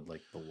solid,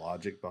 like the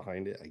logic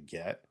behind it, I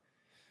get.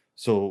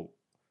 So,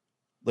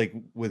 like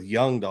with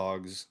young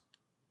dogs,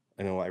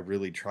 I know I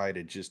really try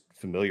to just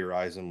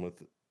familiarize them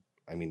with,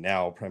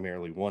 now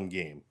primarily one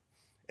game,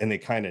 and they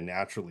kind of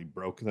naturally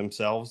broke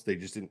themselves. They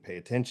just didn't pay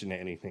attention to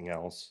anything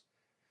else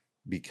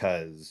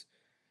because,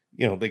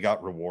 they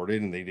got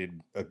rewarded and they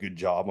did a good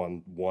job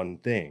on one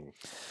thing.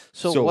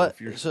 So what?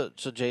 So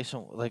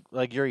Jason,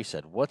 like Yuri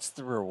said, what's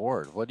the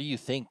reward? What do you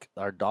think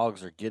our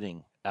dogs are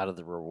getting out of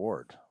the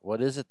reward?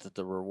 What is it that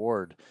the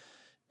reward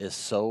is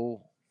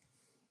so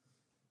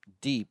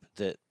deep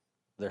that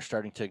they're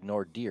starting to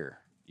ignore deer?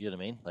 You know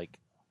what I mean? Like,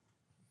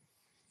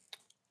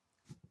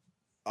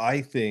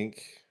 I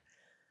think,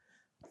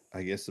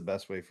 I guess the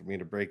best way for me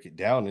to break it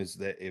down is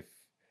that if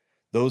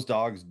those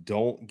dogs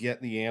don't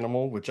get the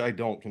animal, which I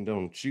don't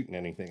condone shooting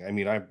anything. I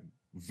mean, I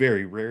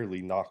very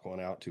rarely knock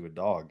one out to a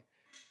dog,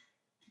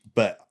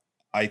 but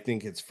I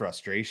think it's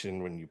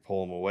frustration when you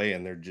pull them away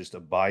and they're just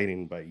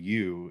abiding by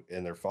you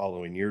and they're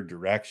following your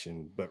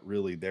direction, but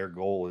really their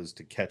goal is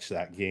to catch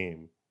that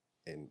game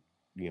and,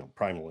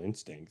 primal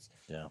instincts.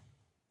 Yeah.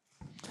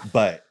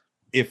 But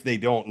if they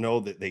don't know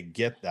that they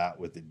get that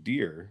with a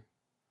deer,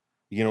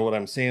 you know what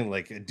I'm saying?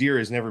 Like, a deer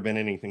has never been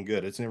anything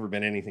good. It's never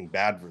been anything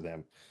bad for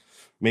them.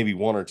 Maybe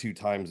 1 or 2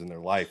 times in their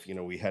life,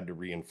 we had to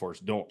reinforce,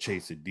 don't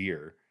chase a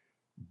deer.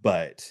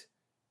 But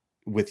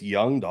with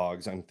young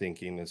dogs, I'm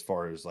thinking as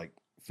far as like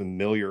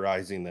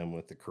familiarizing them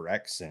with the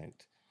correct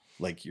scent,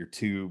 like your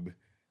tube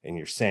and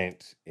your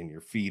scent and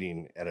your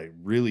feeding at a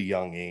really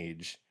young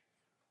age.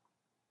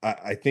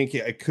 I think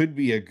it could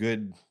be a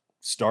good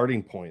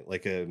starting point,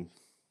 like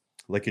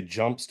a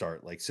jump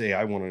start. Like, say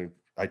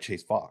I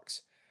chase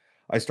fox.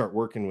 I start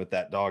working with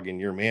that dog in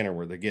your manner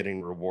where they're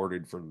getting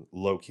rewarded for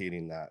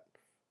locating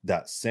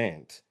that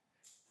scent.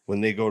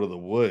 When they go to the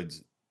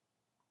woods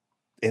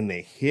and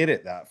they hit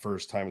it that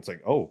first time, it's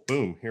like, oh,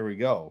 boom, here we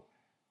go.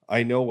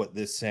 I know what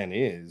this scent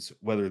is,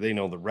 whether they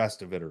know the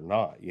rest of it or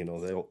not.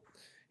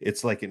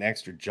 It's like an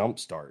extra jump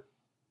start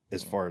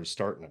as far as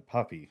starting a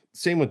puppy.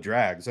 Same with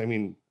drags. I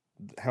mean,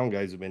 hound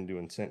guys have been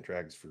doing scent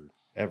drags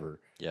forever.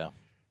 Yeah.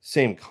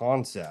 Same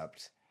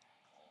concept.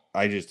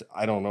 I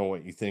don't know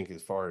what you think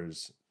as far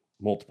as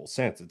multiple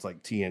scents. It's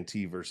like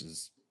TNT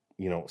versus,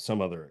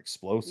 some other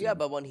explosive. Yeah,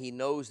 but when he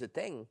knows the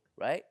thing,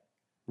 right?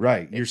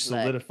 Right. You're It's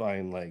like,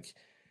 solidifying like,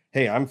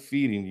 hey, I'm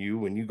feeding you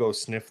when you go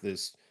sniff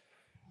this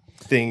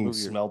thing Move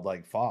your smelled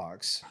like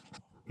fox.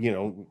 You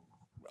know,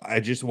 I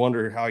just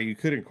wonder how you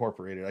could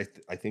incorporate it.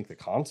 I think the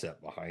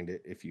concept behind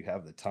it, if you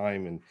have the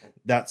time, and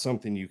that's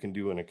something you can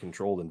do in a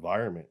controlled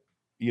environment,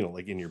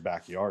 like in your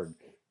backyard,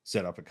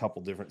 set up a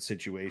couple different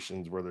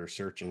situations where they're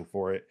searching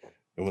for it.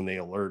 And when they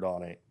alert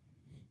on it,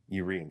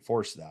 you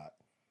reinforce that.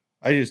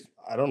 I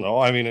don't know.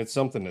 I mean, it's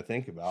something to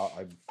think about.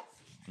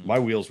 My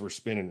wheels were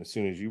spinning as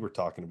soon as you were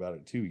talking about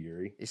it too,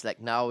 Yuri. it's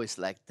like now it's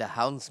like the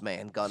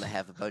houndsman gonna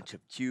have a bunch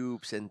of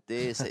tubes and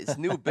this. It's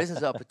new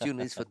business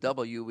opportunities for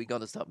W. We're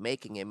gonna start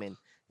making him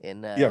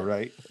in Yeah,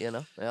 right.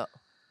 yeah.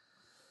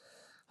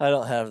 I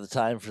don't have the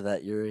time for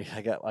that, Yuri.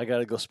 I got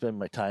to go spend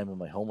my time in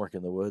my homework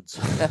in the woods.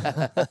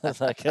 I don't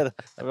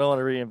want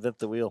to reinvent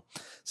the wheel.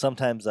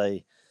 Sometimes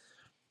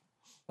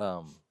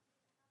um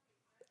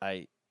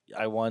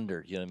I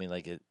wonder, you know what I mean?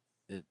 Like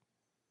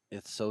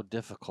it's so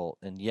difficult.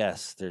 And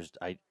yes,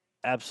 I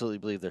absolutely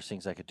believe there's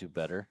things I could do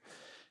better.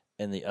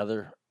 And the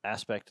other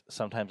aspect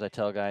sometimes I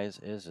tell guys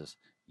is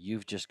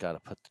you've just got to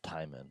put the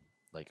time in,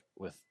 like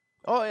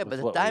Oh yeah, with but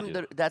the what we time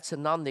do. that's a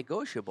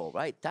non-negotiable,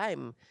 right?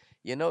 Time,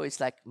 it's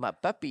like my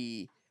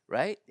puppy,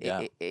 right?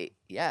 Yeah.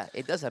 Yeah,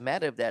 it doesn't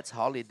matter if that's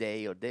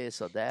holiday or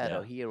this or that Yeah.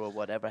 or here or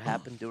whatever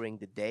happened during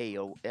the day.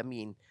 Or I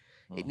mean,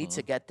 it needs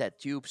to Mhm. get that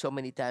tube so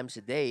many times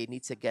a day. It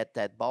needs to get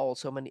that ball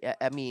so many.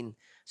 I mean,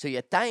 so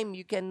your time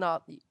you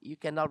cannot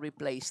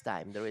replace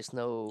time. There is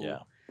no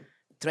Yeah.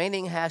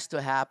 training has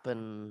to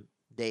happen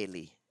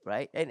daily,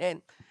 right?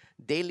 And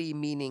daily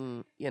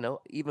meaning,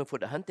 even for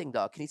the hunting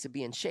dog, he needs to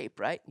be in shape,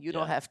 right? You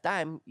don't Yeah. have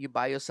time, you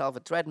buy yourself a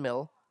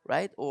treadmill,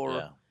 right? Or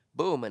Yeah.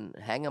 boom, and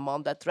hang him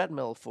on that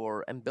treadmill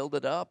and build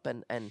it up,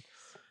 and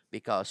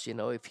because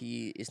if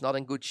he is not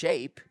in good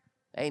shape,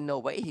 ain't no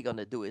way he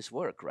gonna do his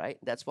work, right?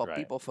 That's what Right.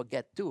 people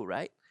forget too,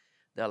 right?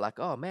 They're like,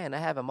 oh man, I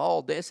have him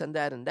all this and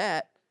that and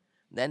that.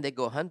 Then they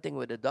go hunting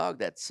with a dog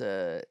that's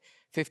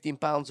 15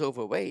 pounds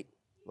overweight.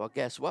 Well,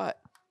 guess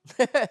what?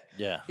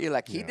 Yeah. You're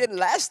like, he Yeah. didn't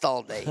last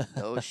all day.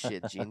 No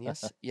shit,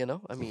 genius.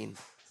 I mean,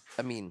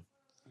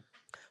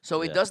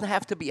 so it Yeah. doesn't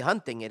have to be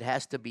hunting. It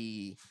has to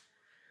be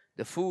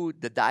the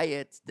food, the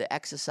diet, the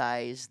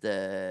exercise,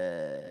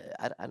 everything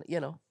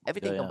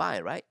Yeah.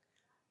 combined, right?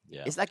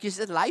 Yeah. It's like you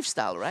said,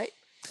 lifestyle, right?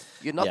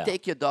 You not Yeah.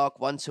 take your dog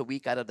once a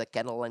week out of the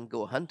kennel and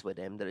go hunt with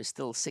him. There is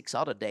still 6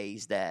 other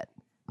days that,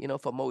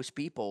 for most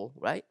people,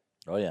 right?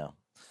 Oh yeah.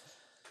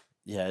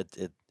 Yeah.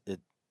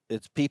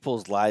 It's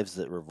people's lives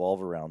that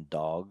revolve around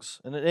dogs,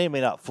 and it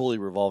may not fully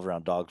revolve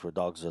around dogs, where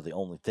dogs are the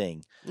only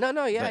thing,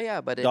 No, yeah, but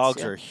yeah, but it's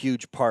dogs yeah, are a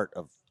huge part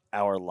of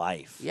our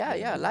life. yeah, You know what I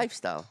yeah, mean? Like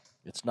lifestyle.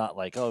 it's not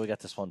like, oh, we got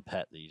this one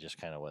pet that you just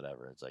kind of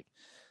whatever. It's like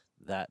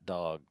that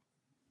dog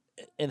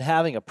and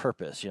having a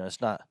purpose.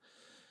 It's not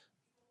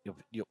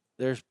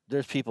there's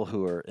people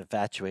who are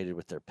infatuated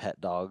with their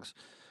pet dogs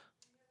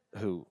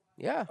who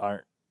Yeah,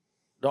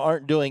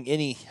 aren't doing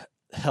any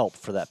help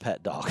for that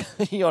pet dog.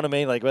 You know what I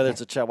mean? Like whether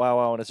it's a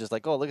Chihuahua and it's just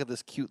like, oh, look at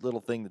this cute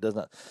little thing that does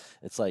not.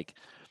 It's like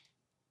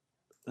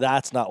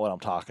that's not what I'm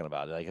talking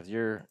about. Like if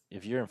you're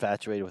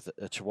infatuated with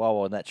a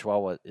Chihuahua and that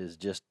Chihuahua is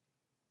just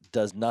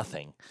does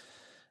nothing,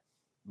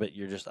 but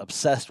you're just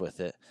obsessed with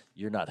it,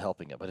 you're not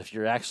helping it. But if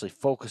you're actually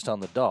focused on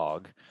the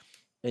dog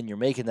and you're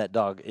making that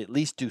dog at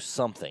least do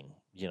something,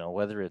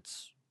 whether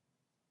it's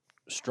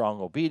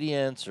strong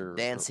obedience or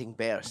dancing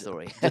bear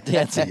story. the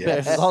dancing bear,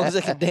 as Yes. long as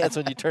it can dance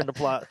when you turn the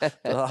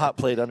hot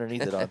plate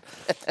underneath it on,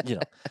 you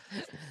know.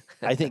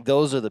 I think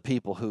those are the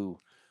people who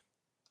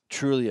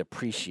truly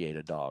appreciate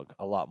a dog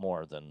a lot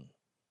more than,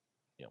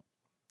 you know.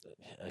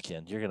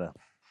 Again, you're gonna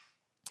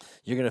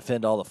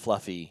offend all the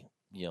fluffy,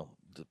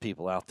 the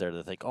people out there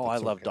that think, oh, I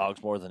That's love okay.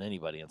 dogs more than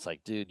anybody. And it's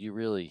like, dude, you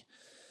really,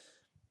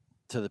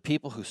 to the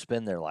people who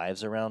spend their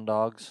lives around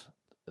dogs,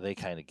 they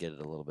kind of get it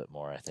a little bit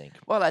more, I think.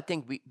 Well, I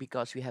think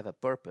because we have a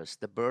purpose.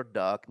 The bird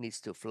dog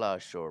needs to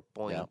flush or Yeah.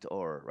 point,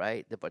 or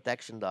right. The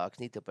protection dogs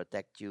need to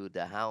protect you.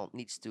 The hound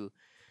needs to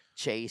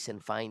chase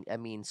and find. I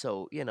mean,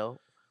 so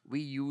we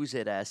use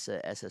it as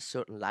a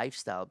certain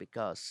lifestyle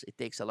because it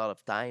takes a lot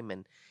of time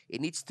and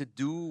it needs to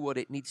do what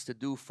it needs to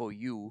do for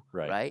you,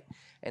 Right. right?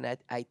 And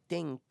I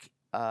think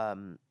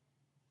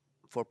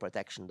for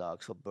protection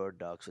dogs, for bird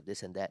dogs, for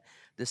this and that,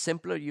 the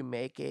simpler you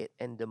make it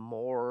and the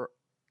more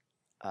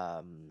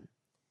um,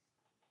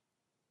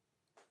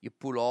 you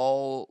put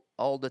all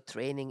the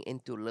training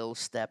into little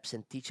steps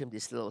and teach them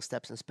these little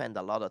steps and spend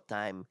a lot of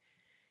time,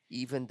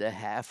 even the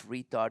half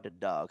retarded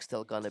dog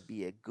still gonna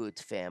be a good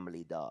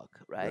family dog,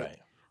 right? Right.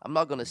 I'm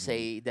not gonna Mhm.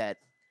 say that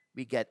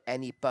we get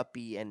any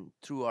puppy and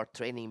through our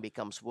training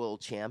becomes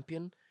world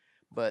champion,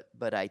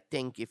 but I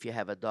think if you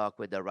have a dog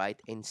with the right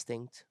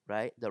instinct,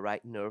 right, the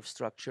right nerve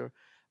structure,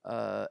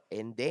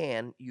 and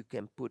then you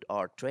can put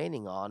our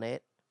training on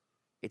it,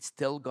 it's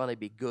still gonna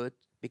be good,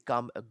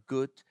 become a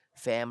good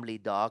family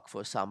dog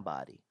for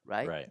somebody,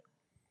 right? Right.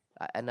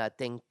 And I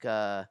think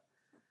I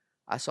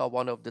saw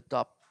one of the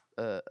top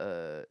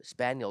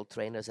spaniel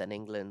trainers in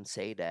England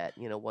say that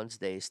once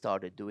they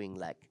started doing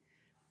like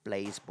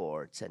place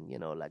boards and,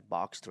 like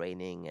box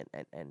training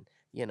and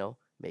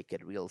make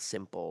it real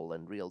simple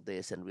and real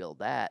this and real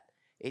that,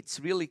 it's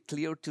really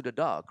clear to the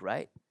dog,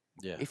 right?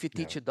 Yeah. If you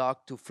teach a dog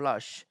to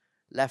flush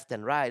left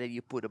and right, and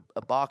you put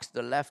a box to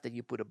the left and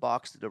you put a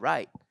box to the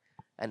right,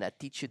 and I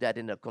teach you that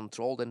in a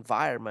controlled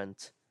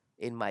environment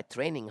in my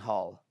training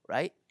hall,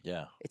 right?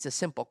 Yeah. It's a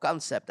simple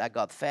concept. I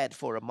got fed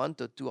for a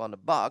month or two on a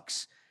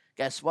box.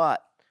 Guess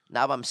what?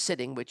 Now I'm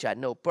sitting, which I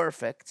know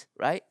perfect,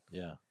 right?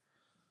 Yeah.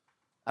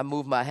 I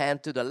move my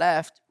hand to the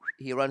left.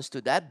 He runs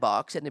to that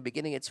box. In the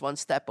beginning, it's one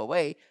step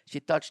away. She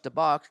touched the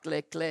box,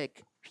 click,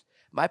 click.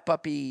 My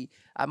puppy,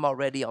 I'm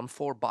already on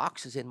 4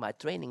 boxes in my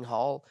training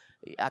hall.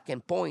 I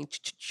can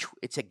point.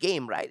 It's a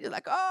game, right? It's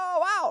like, oh,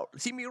 wow.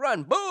 See me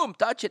run. Boom.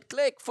 Touch it.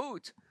 Click.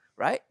 Food.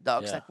 Right?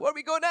 Dog's Yeah. like, where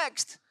we go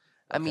next?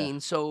 I Okay.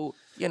 mean, so,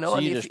 So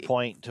and you if, just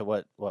point to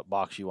what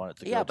box you want it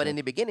to go yeah, but to. in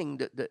the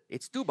beginning,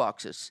 it's 2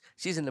 boxes.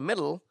 She's in the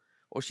middle,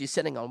 or she's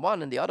sitting on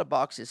one, and the other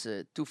box is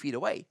 2 feet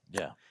away.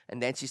 Yeah.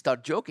 And then she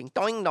starts joking,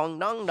 dong, dong,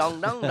 dong,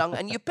 dong, dong, dong,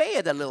 and you pay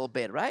it a little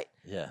bit, right?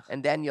 Yeah.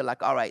 And then you're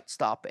like, all right,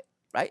 stop it,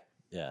 right?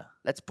 Yeah.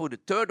 Let's put a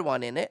third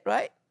one in it,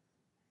 right?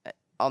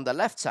 On the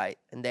left side.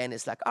 And then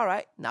it's like, all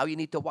right, now you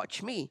need to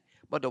watch me.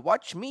 But the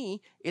watch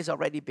me is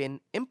already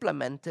been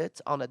implemented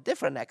on a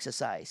different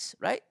exercise,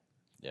 right?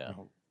 Yeah.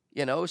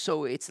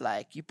 So it's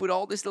like you put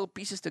all these little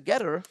pieces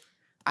together.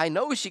 I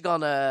know she's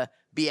gonna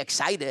be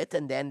excited,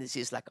 and then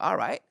she's like, all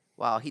right,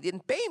 well, he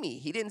didn't pay me.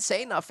 He didn't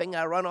say nothing.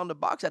 I run on the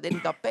box. I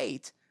didn't get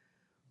paid.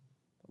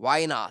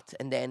 Why not?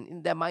 And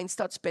then their mind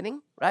starts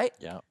spinning, right?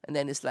 Yeah. And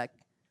then it's like,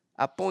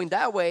 I point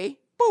that way,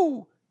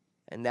 boo,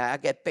 and then I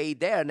get paid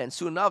there. And then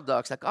soon enough,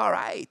 dog's like, all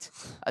right,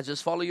 I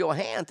just follow your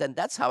hand, and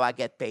that's how I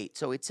get paid.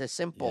 So it's a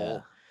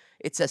simple,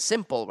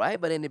 right?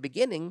 But in the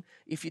beginning,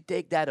 if you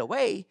take that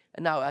away,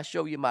 and now I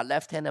show you my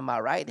left hand and my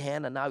right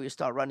hand, and now you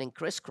start running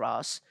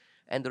crisscross,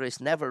 and there is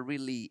never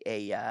really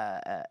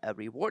a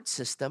reward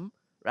system,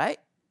 right?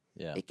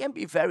 Yeah. It can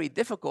be very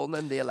difficult,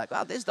 and they're like,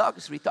 oh, this dog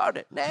is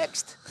retarded.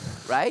 Next,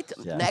 right?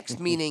 Yeah.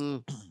 Next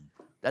meaning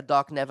that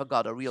dog never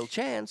got a real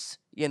chance.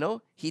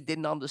 He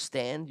didn't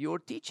understand your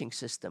teaching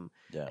system.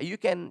 Yeah. You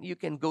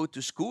can go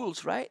to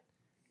schools, right?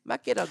 My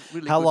kid are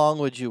really How good. long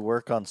would you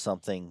work on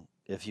something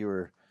if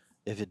your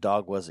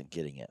dog wasn't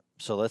getting it?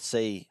 So let's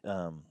say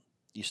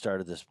you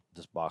started this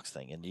box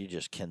thing and you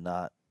just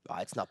cannot. Oh,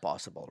 it's not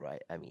possible,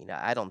 right? I mean,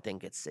 I don't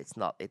think it's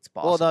possible.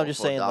 Well, no, I'm just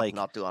for a saying, dog like,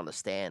 not to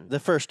understand the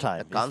first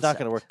time. It's not going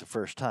concept. to work the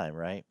first time,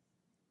 right?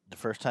 The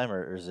first time,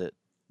 or is it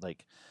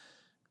like?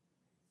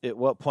 At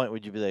what point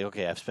would you be like,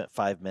 okay, I've spent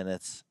 5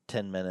 minutes,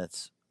 10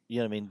 minutes? You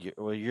know what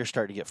I mean? You're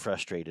starting to get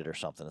frustrated or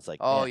something. It's like,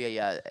 Oh man,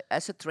 yeah.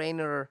 As a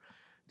trainer,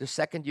 the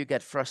second you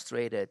get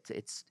frustrated,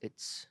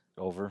 it's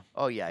over.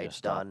 oh yeah, Yeah, it's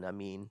stop. done. I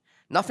mean,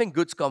 nothing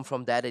good's come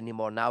from that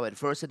anymore. Now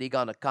adversity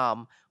gonna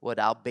come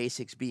without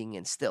basics being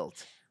instilled,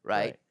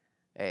 right?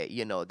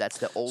 That's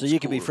the old. So you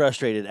can be school.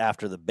 frustrated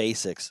after the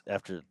basics,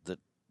 after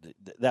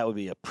that would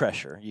be a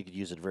pressure. You could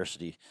use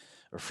adversity,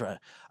 or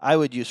I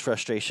would use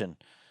frustration,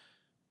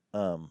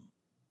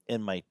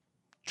 in my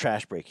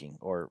trash breaking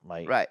or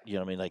my, Right. You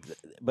know what I mean? Like,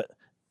 but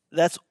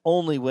that's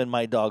only when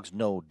my dogs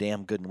know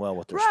damn good and well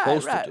what they're Right,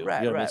 supposed right, to do.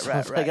 right, You know what I mean? right, So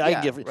it's right, like right. I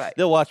Yeah, can get, right.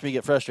 they'll watch me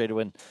get frustrated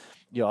when,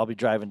 I'll be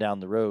driving down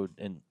the road,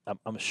 and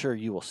I'm sure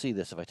you will see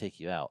this if I take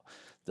you out.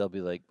 They'll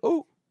be like,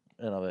 oh.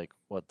 And I'll be like,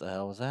 what the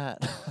hell was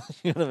that?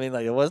 You know what I mean?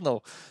 Like, it was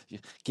no, you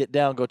get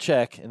down, go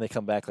check. And they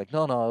come back like,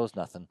 no, it was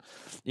nothing.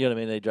 You know what I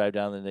mean? They drive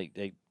down and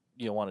they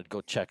want to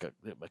go check a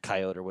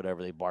coyote or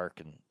whatever. They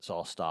bark, and so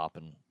I'll stop.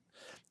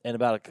 And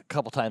about a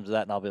couple times of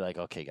that, and I'll be like,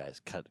 okay, guys,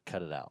 cut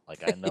it out.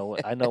 Like, I know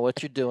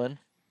what you're doing.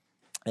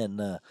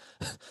 And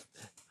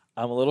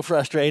I'm a little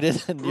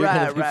frustrated, and you're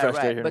going to be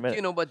frustrated here in a But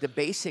minute. but the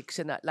basics,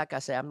 and like I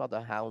say, I'm not a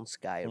hounds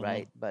guy, Mhm.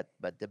 right?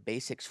 But the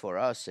basics for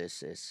us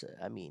is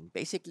I mean,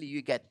 basically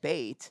you get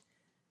paid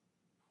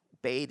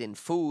in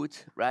food,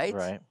 right?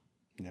 Right.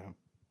 Yeah.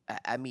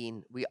 I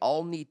mean, we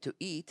all need to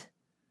eat,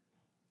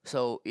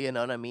 so you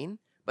know what I mean.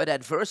 But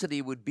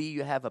adversity would be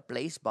you have a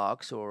place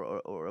box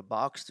or a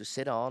box to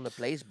sit on, a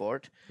place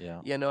board. Yeah.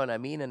 You know what I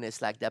mean? And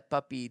it's like that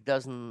puppy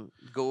doesn't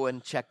go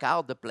and check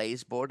out the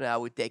place board, and I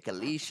would take a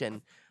leash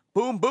and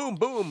boom, boom,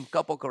 boom,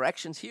 couple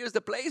corrections. Here's the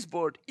place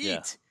board. Eat,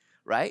 Yeah.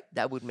 right?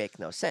 That would make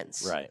no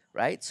sense. Right.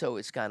 Right? So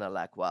it's kind of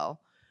like,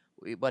 well,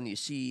 when you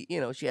see,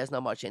 she has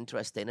not much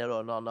interest in it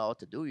or not know what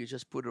to do, you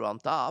just put her on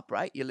top,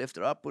 right? You lift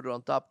her up, put her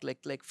on top,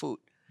 click, click, food.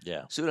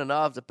 Yeah. Soon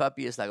enough, the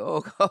puppy is like,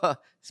 oh,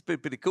 it's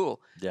pretty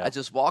cool. Yeah. I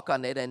just walk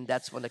on it, and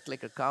that's when the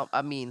clicker comes.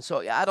 I mean,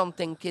 so I don't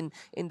think in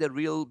the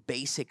real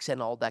basics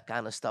and all that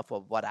kind of stuff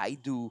of what I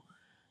do,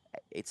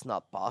 it's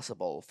not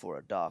possible for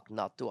a dog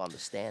not to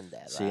understand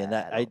that. See, right? and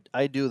that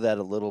I do that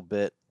a little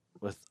bit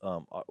with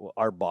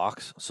our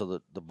box.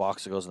 So the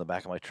box that goes in the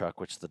back of my truck,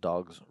 which the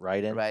dogs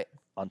ride in, Right.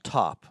 on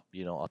top.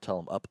 I'll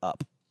tell them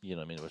up. You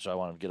know what I mean? Which I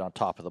want them to get on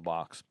top of the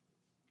box,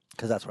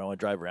 because that's where I want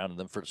to drive around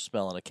them for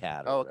smelling a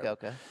cat. Or Oh, whatever.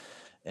 okay.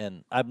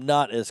 And I'm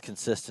not as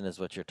consistent as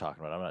what you're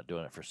talking about. I'm not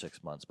doing it for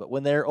 6 months. But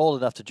when they're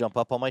old enough to jump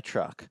up on my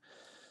truck,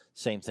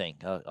 same thing.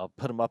 I'll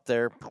put them up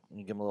there and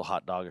give them a little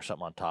hot dog or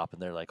something on top,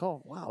 and they're like,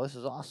 "Oh, wow, this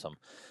is awesome,"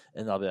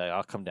 and I'll be like,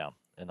 "I'll come down,"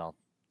 and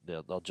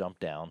they'll jump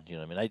down. You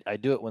know what I mean? I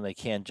do it when they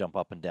can jump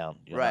up and down.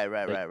 You know, Right, not-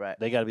 right, they, right, right.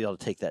 They got to be able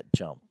to take that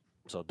jump.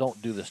 So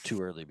don't do this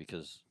too early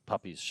because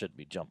puppies shouldn't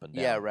be jumping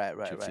down Yeah, right,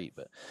 right, 2 feet.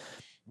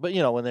 But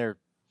you know, when they're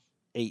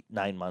 8,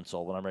 9 months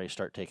old, when I'm ready to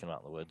start taking them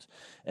out in the woods,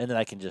 and then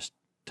I can just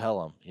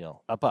tell them, you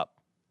know, up.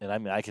 And I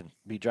mean, I can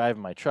be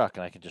driving my truck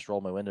and I can just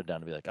roll my window down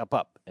and be like,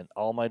 up. And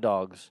all my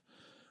dogs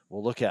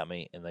will look at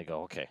me and they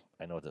go, okay,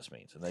 I know what this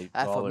means. And they go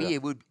all For the way me,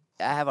 it would.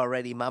 I have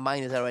already. My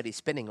mind is already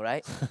spinning.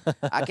 Right.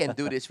 I can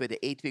do this with the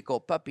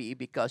 8-week-old puppy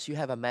because you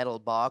have a metal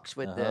box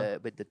with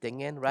the thing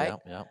in. Right.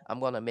 Yeah. I'm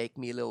gonna make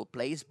me a little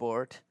place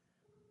board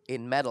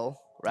in metal.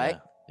 Right.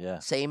 Yeah.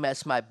 Same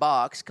as my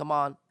box. Come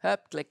on,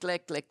 up, click,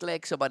 click, click,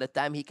 click. So by the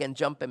time he can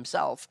jump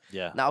himself,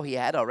 Yeah. now he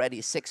had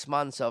already 6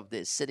 months of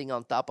this sitting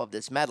on top of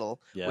this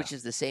metal, Yeah. which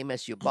is the same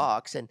as your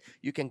box, and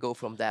you can go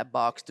from that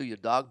box to your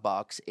dog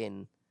box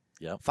in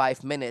Yep.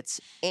 5 minutes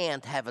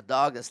and have a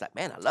dog that's like,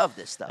 man, I love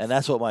this stuff. And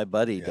that's what my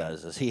buddy Yeah.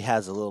 does. Is he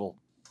has a little,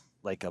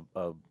 like a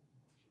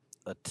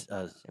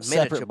miniature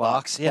separate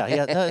box. box.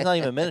 Yeah, no, not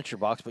even a miniature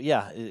box, but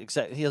yeah,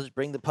 exactly. He'll just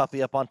bring the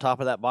puppy up on top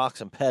of that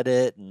box and pet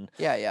it, and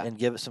yeah. and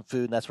give it some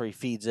food, and that's where he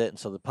feeds it. And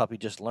so the puppy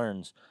just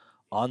learns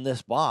on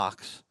this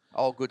box.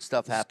 All good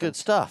stuff It's good happens.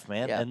 stuff,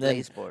 man. Yeah, and then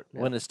place board.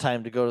 Yeah. when it's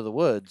time to go to the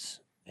woods,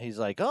 he's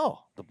like, "Oh,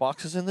 the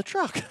box is in the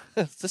truck."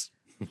 It's just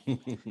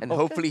And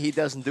hopefully he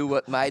doesn't do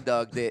what my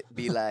dog did.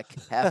 Be like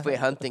halfway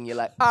hunting, you're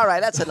like, all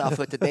right, that's enough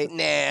for today.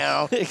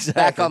 Now back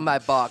Exactly. on my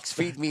box.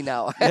 Feed me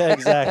now. Yeah,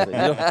 exactly. You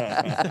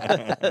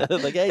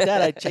don't- like, hey,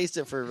 Dad, I chased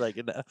it for like,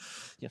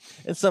 yeah.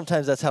 And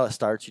sometimes that's how it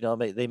starts. You know,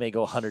 they may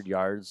go 100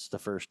 yards the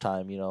first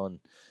time, you know,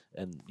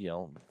 and you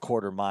know,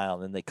 quarter mile,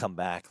 and then they come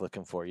back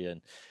looking for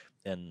you,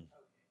 and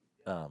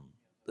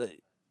there's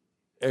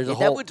a Yeah, whole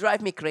that would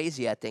drive me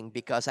crazy, I think,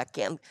 because I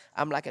can't.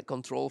 I'm like a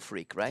control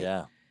freak, right?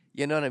 yeah.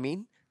 You know what I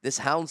mean? This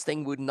hounds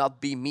thing would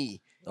not be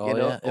me. Oh, You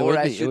know, yeah. It or would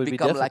I be- it should would be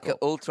become like an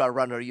difficult. ultra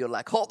runner. You're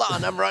like, hold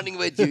on, I'm running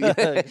with you.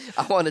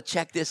 I want to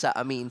check this out.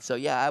 I mean, so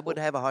yeah, I would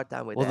have a hard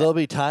time with Well, that. there'll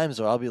be times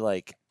where I'll be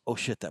like, "Oh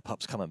shit, that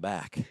pup's coming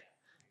back,"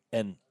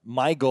 and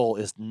my goal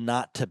is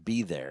not to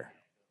be there.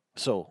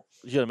 So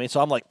you know what I mean. So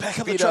I'm like, "Back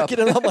up the Speed truck, up. get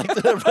him!" I'm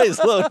like, everybody's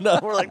loading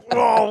up. We're like,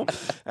 "Whoa!"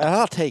 And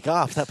I'll take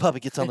off. That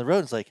puppy gets on the road.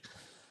 It's like,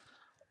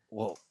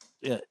 well,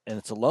 yeah, and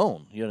it's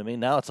alone. You know what I mean?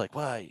 Now it's like,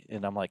 why?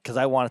 And I'm like, because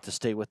I want it to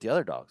stay with the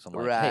other dogs. I'm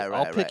like, hey, Right, I'll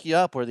right, pick right. you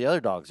up where the other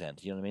dogs end.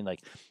 You know what I mean?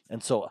 Like,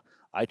 and so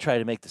I try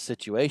to make the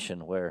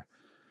situation where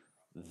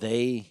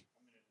they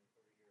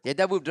Yeah,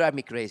 that would drive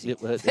me crazy.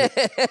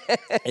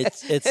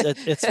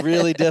 it's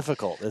really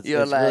difficult. It's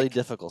You're really like,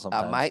 difficult I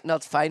sometimes. might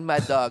not find my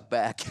dog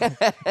back.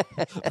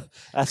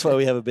 That's why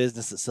we have a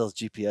business that sells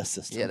GPS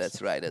systems. Yeah,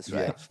 that's right. That's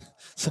right.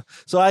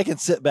 So I can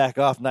sit back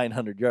off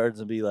 900 yards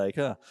and be like,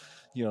 huh,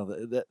 you know,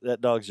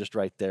 that dog's just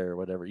right there or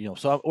whatever. You know,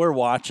 so we're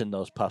watching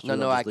those pups. No, We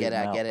don't no, just I leave get it.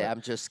 them I out, get it. but-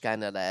 I'm just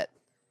kind of that,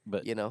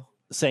 But you know.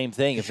 same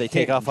thing. If they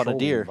can't take off on a control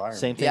the deer, environment.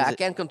 same thing. Yeah, I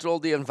can't control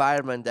the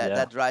environment. Yeah.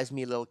 That drives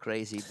me a little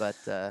crazy. But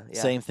yeah.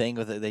 Same thing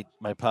with it.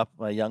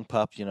 My young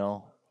pup, you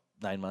know,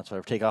 9 months,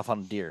 whatever, take off on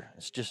a deer.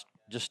 It's just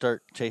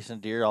start chasing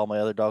deer. All my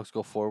other dogs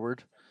go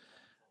forward,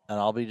 and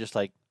I'll be just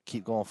like,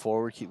 keep going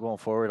forward, keep going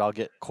forward. I'll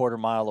get quarter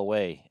mile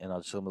away, and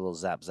I'll just give them a little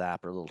zap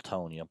zap or a little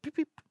tone, you know, beep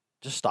beep.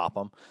 Just stop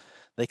them.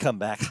 They come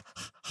back,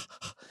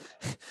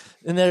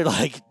 and they're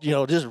like, you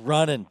know, just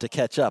running to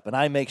catch up. And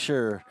I make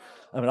sure.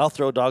 I mean, I'll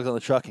throw dogs on the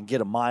truck and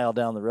get a mile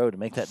down the road and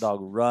make that dog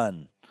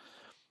run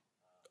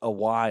a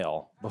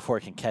while before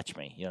it can catch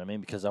me. You know what I mean?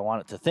 Because I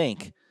want it to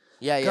think,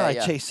 Yeah, God,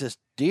 yeah. I chased this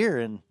deer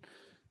and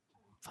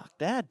fuck,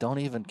 Dad don't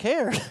even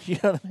care. You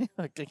know what I mean?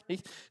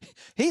 Like,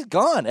 he's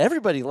gone.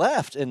 Everybody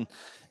left, and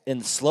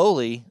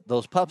slowly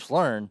those pups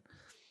learn.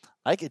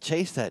 I could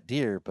chase that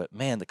deer, but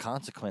man, the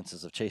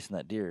consequences of chasing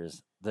that deer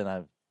is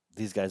then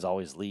these guys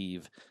always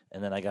leave,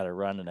 and then I got to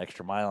run an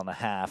extra mile and a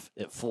half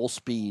at full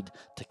speed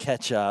to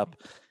catch up,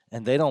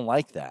 and they don't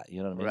like that.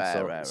 You know what I mean?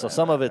 Right, So right,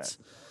 some of right,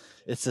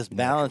 it's this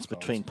balance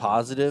between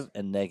positive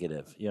and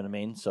negative. You know what I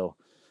mean? So,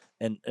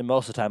 and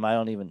most of the time, I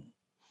don't even.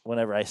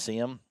 Whenever I see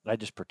them, I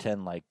just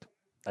pretend like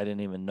I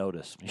didn't even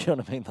notice. You know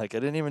what I mean? Like I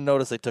didn't even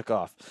notice they took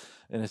off,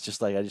 and it's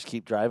just like I just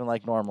keep driving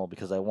like normal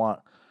because I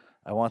want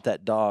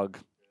that dog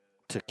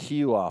to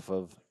cue off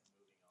of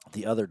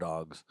the other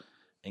dogs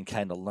and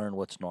kind of learn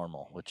what's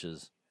normal, which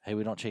is, hey,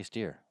 we don't chase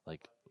deer.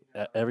 Like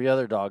every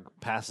other dog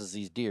passes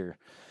these deer,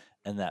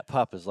 and that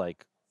pup is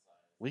like,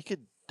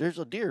 there's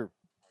a deer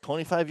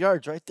 25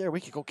 yards right there.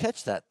 We could go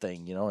catch that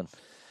thing, you know,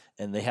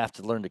 and they have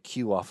to learn to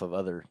cue off of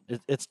other.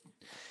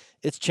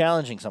 It's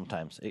challenging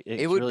sometimes.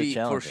 It's It would really be for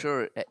challenging.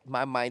 sure.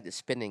 My mind is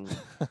spinning.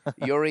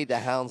 Yuri the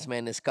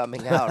houndsman is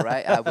coming out,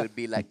 right? I would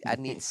be like, I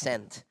need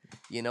scent,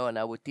 you know, and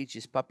I would teach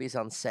his puppies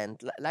on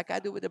scent, like I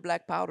do with the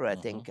black powder. I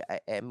think.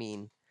 I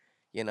mean,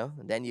 you know,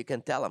 and then you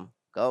can tell them,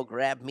 go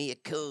grab me a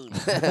coon,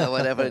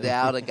 whatever the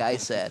other guy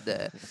said.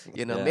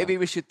 You know, Yeah. maybe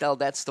we should tell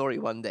that story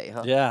one day,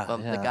 huh? Yeah,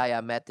 From the yeah. guy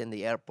I met in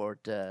the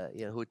airport.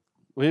 You know, who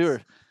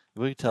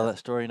We can tell that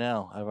story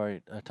now.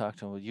 I talked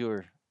to him.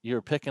 You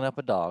were picking up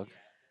a dog,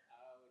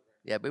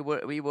 Yeah,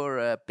 we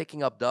were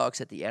picking up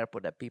dogs at the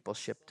airport that people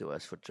shipped to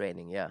us for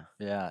training. Yeah,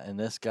 Yeah, and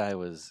this guy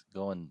was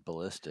going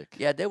ballistic.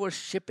 yeah, they were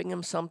shipping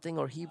him something,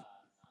 or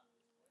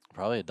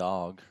Probably a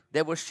dog.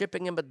 they were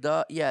shipping him a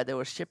dog. Yeah, they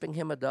were shipping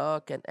him a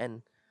dog,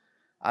 and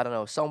I don't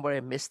know, somewhere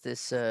he missed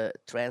this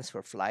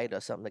transfer flight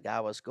or something. The guy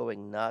was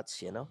going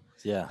nuts, you know.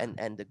 Yeah.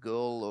 And the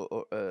girl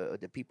or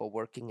the people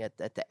working at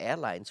the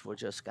airlines were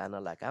just kind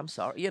of like, I'm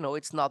sorry, you know,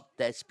 it's not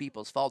these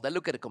people's fault. They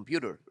look at a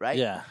computer, right?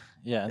 Yeah.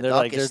 Yeah. And The they're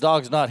dog like, their is-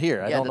 dog's not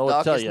here. I Yeah, don't the know what to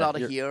dog tell is you. not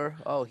You're- here.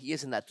 Oh, he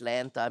is in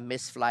Atlanta,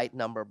 missed flight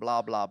number,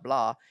 blah blah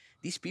blah.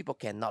 These people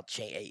cannot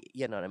change.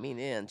 You know what I mean?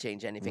 They didn't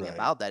change anything Right.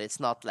 about that. It's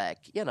not like,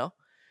 you know,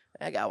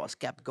 that guy was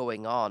kept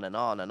going on and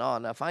on and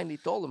on. I finally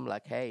told him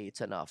like, hey,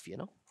 it's enough. You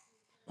know,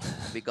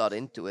 we got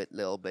into it a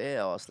little bit.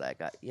 I was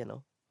like, you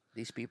know,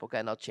 these people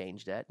cannot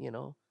change that. You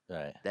know.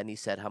 Right. Then he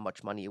said how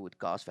much money it would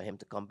cost for him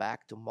to come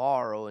back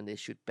tomorrow, and they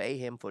should pay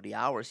him for the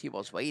hours he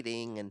was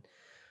waiting, and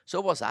so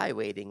was I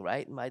waiting,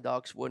 right? My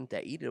dogs weren't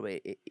there either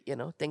way. You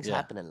know, things Yeah.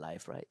 happen in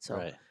life, right? So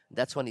Right.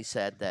 that's when he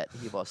said that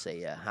he was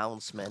a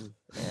houndsman,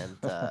 and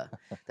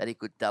that he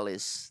could tell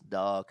his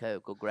dog, "Hey,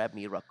 go grab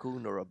me a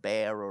raccoon or a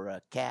bear or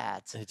a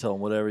cat, He told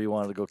him whatever you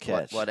wanted to go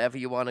catch. whatever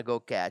you want to go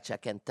catch." I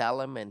can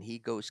tell him, and he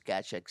goes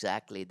catch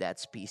exactly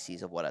that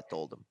species of what I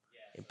told him.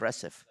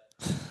 Impressive,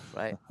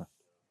 right?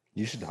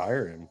 You should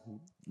hire him.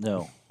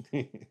 No.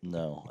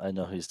 No. I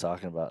know who he's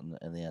talking about,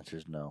 and the answer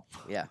is no.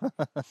 Yeah.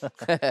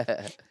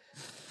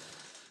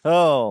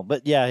 Oh,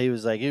 but yeah, he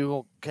was like, you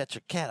go catch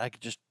a cat. I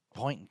could just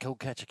point and go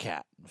catch a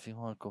cat. If you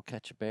want to go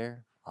catch a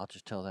bear, I'll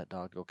just tell that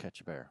dog to go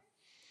catch a bear.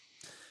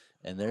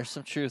 And there's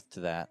some truth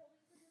to that.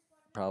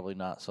 Probably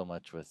not so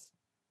much with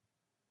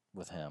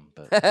him,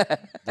 but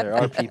there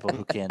are people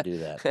who can do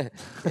that.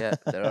 Yeah,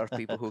 there are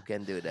people who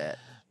can do that.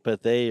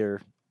 But they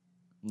are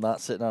not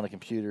sitting on a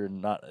computer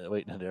and not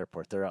waiting at the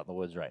airport. They're out in the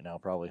woods right now,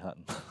 probably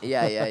hunting.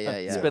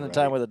 Yeah. Spending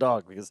time with a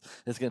dog because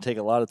it's going to take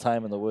a lot of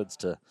time in the woods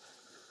to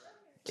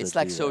It's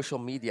like do that. social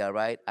media,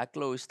 right? I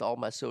closed all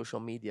my social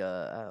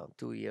media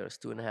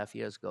 2.5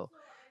 years ago.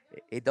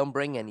 It don't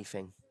bring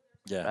anything,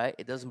 Yeah. right?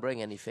 It doesn't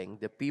bring anything.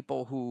 The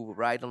people who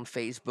write on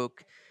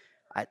Facebook,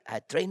 I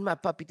trained my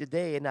puppy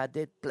today and I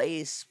did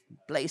place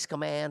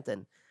command,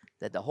 and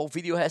that the whole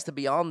video has to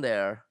be on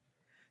there.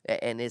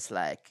 And it's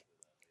like,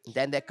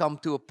 then they come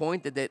to a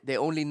point that they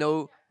only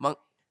know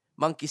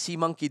monkey see,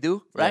 monkey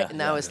do, right? Yeah, And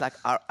now yeah. it's like,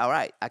 all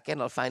right, I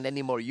cannot find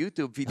any more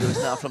YouTube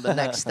videos now from the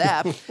next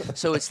step.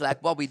 So it's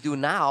like what we do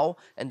now,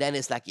 and then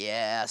it's like,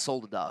 yeah, I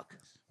sold the dog.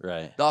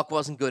 Right. Dog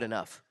wasn't good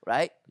enough,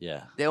 right?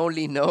 Yeah. They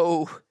only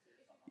know,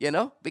 you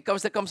know,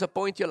 because there comes a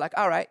point you're like,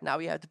 all right, now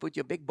you have to put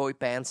your big boy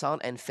pants on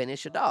and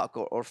finish a dog,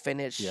 or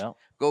finish, Yeah.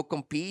 go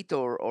compete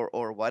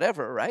or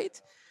whatever,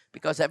 right?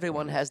 Because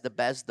everyone has the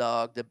best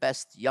dog, the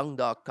best young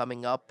dog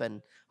coming up,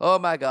 and oh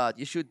my God,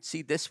 you should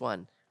see this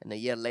one. And a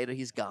year later,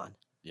 he's gone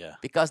Yeah.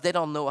 because they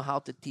don't know how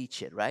to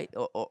teach it, right?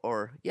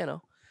 Or you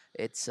know,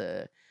 it's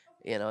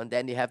you know, and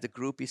then you have the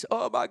groupies.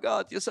 Oh my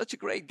God, you're such a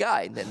great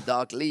guy, and then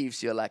dog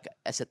leaves. You're like,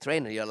 as a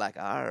trainer, you're like,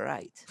 all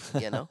right,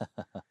 you know,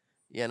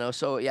 you know.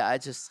 So yeah, I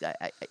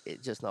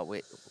it's just not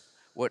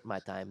worth my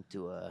time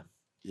to.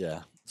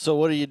 Yeah. So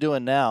what are you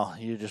doing now?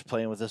 You're just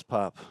playing with this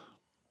pup.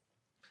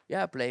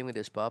 Yeah, playing with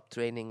this pup,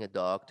 training a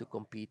dog to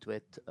compete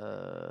with.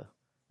 I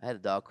had a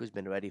dog who's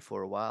been ready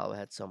for a while. I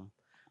had some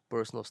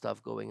personal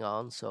stuff going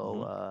on,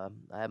 so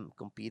I haven't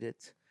competed.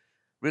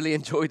 Really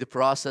enjoyed the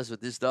process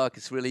with this dog.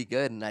 It's really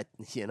good, and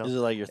you know, This is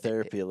like your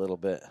therapy a little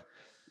bit.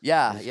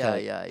 yeah, Just yeah,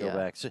 kinda yeah, Go yeah.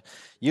 back. So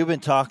you've been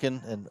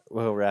talking, and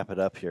we'll wrap it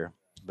up here.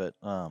 But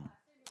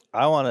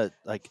I want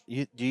to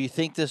do you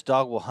think this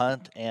dog will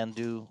hunt and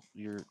do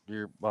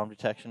your bomb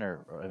detection,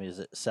 or I mean, is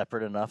it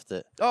separate enough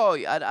that Oh,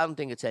 I don't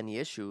think it's any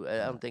issue. I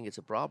don't think it's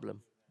a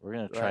problem. we're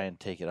gonna try Right. and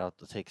take it out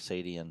to take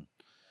Sadie and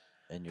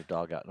your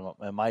dog out?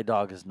 And my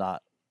dog is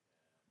not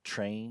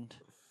trained.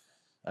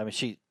 I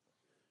mean,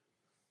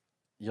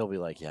 you'll be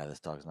like, yeah, this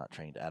dog's not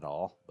trained at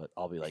all. But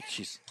I'll be like,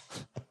 she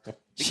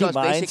Because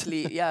minds.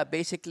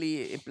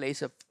 basically, in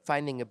place of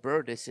finding a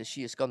bird,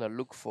 she is gonna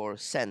look for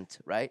scent,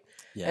 right?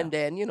 Yeah. And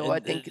then I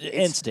And, think it's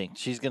instinct.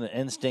 She's gonna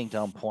instinct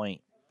on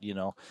point,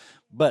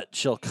 But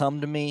she'll come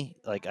to me.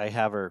 Like I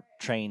have her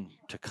trained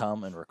to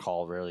come and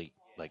recall. Really,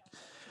 like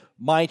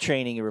my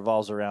training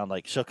revolves around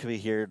like she'll be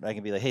here. I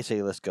can be like, hey,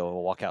 Sadie, let's go.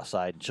 We'll walk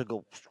outside, and she'll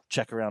go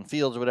check around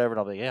fields or whatever. And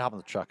I'll be like, hey, hop in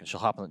the truck, and she'll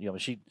hop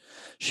in.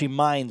 She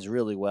minds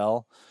really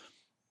well.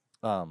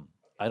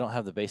 I don't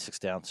have the basics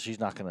down, so she's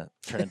not going to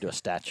turn into a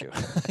statue.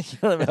 You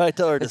know what I mean? I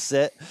tell her to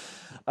sit.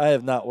 I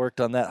have not worked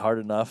on that hard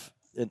enough,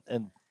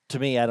 and to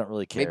me, I don't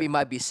really care. maybe it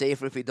might be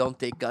safer if we don't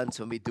take guns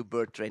when we do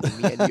bird training,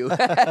 me and you,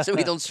 so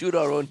we don't shoot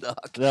our own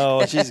dog.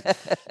 No,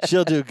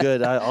 she'll do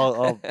good.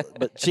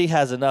 But she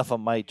has enough of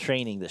my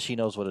training that she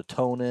knows what a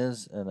tone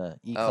is and a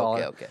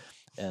e-collar. Okay.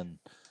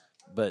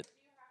 But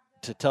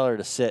to tell her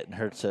to sit and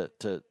her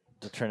to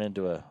turn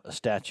into a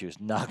statue is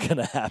not going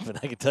to happen.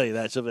 I can tell you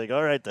that. She'll be like,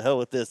 all right, the hell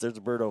with this. There's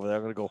a bird over there.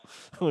 I'm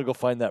gonna go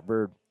find that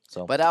bird.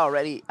 So But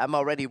I'm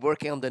already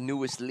working on the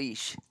newest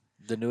leash.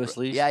 the newest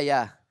leash.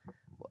 Yeah.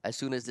 as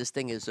soon as this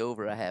thing is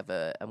over,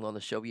 I'm going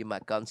to show you my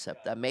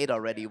concept. I made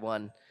already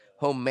one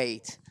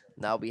homemade.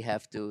 Now we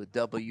have to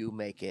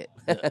make it.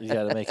 You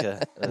got to make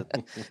a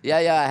Yeah,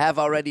 I have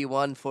already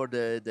one for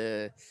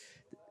the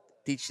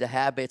teach the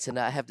habits, and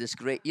I have this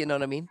great, you know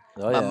what I mean?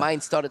 Oh, My yeah.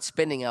 mind started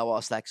spinning. I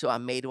was like, so I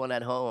made one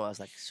at home. I was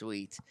like,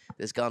 sweet,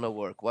 this gonna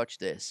work. Watch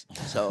this.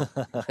 So,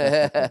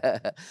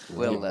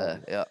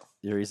 yeah,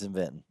 Yuri's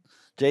inventing.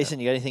 Jason,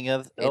 you got anything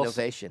else?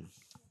 innovation.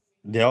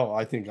 No,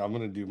 I think I'm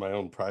gonna do my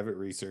own private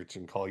research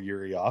and call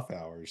Yuri off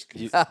hours.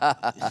 'Cause-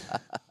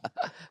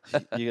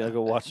 You gotta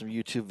go watch some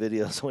YouTube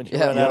videos when you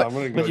Yeah, run yeah, out. I'm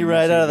gonna When go you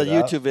run out of the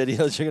YouTube it up. YouTube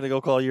videos, you're gonna go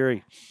call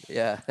Yuri.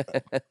 Yeah.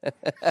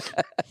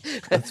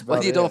 That's When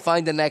about you don't it.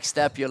 find the next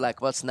step, you're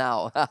like, what's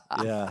now?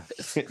 Yeah.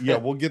 Yeah,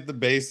 we'll get the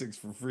basics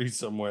for free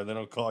somewhere. Then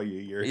I'll call you,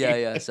 Yuri.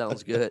 Yeah,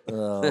 sounds good.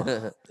 Oh.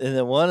 And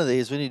then one of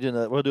these, we need to do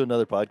another. We'll do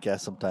another podcast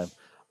sometime.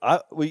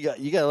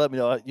 You gotta let me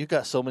know. You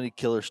got so many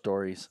killer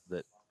stories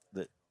that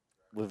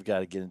we've got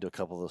to get into a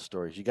couple of those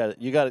stories. You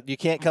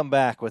can't come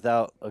back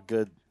without a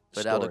good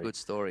Without story. a good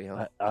story,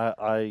 huh?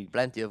 I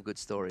Plenty of good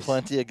stories.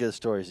 plenty of good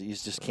stories that you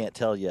just can't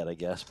tell yet, I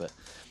guess.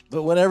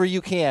 But whenever you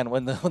can,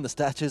 when the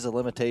statutes of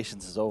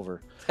limitations is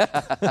over,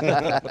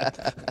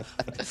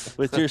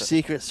 with your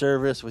Secret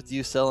Service, with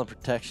you selling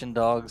protection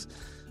dogs,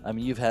 I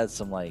mean, you've had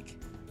some like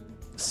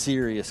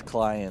serious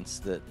clients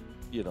that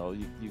you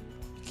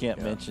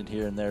can't mention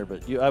here and there.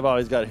 But I've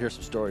always got to hear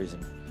some stories,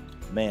 and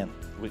man,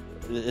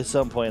 at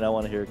some point I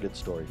want to hear a good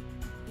story.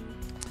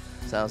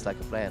 Sounds like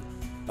a plan.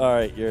 All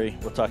right, Yuri,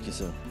 we'll talk to you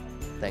soon.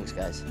 Thanks,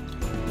 guys.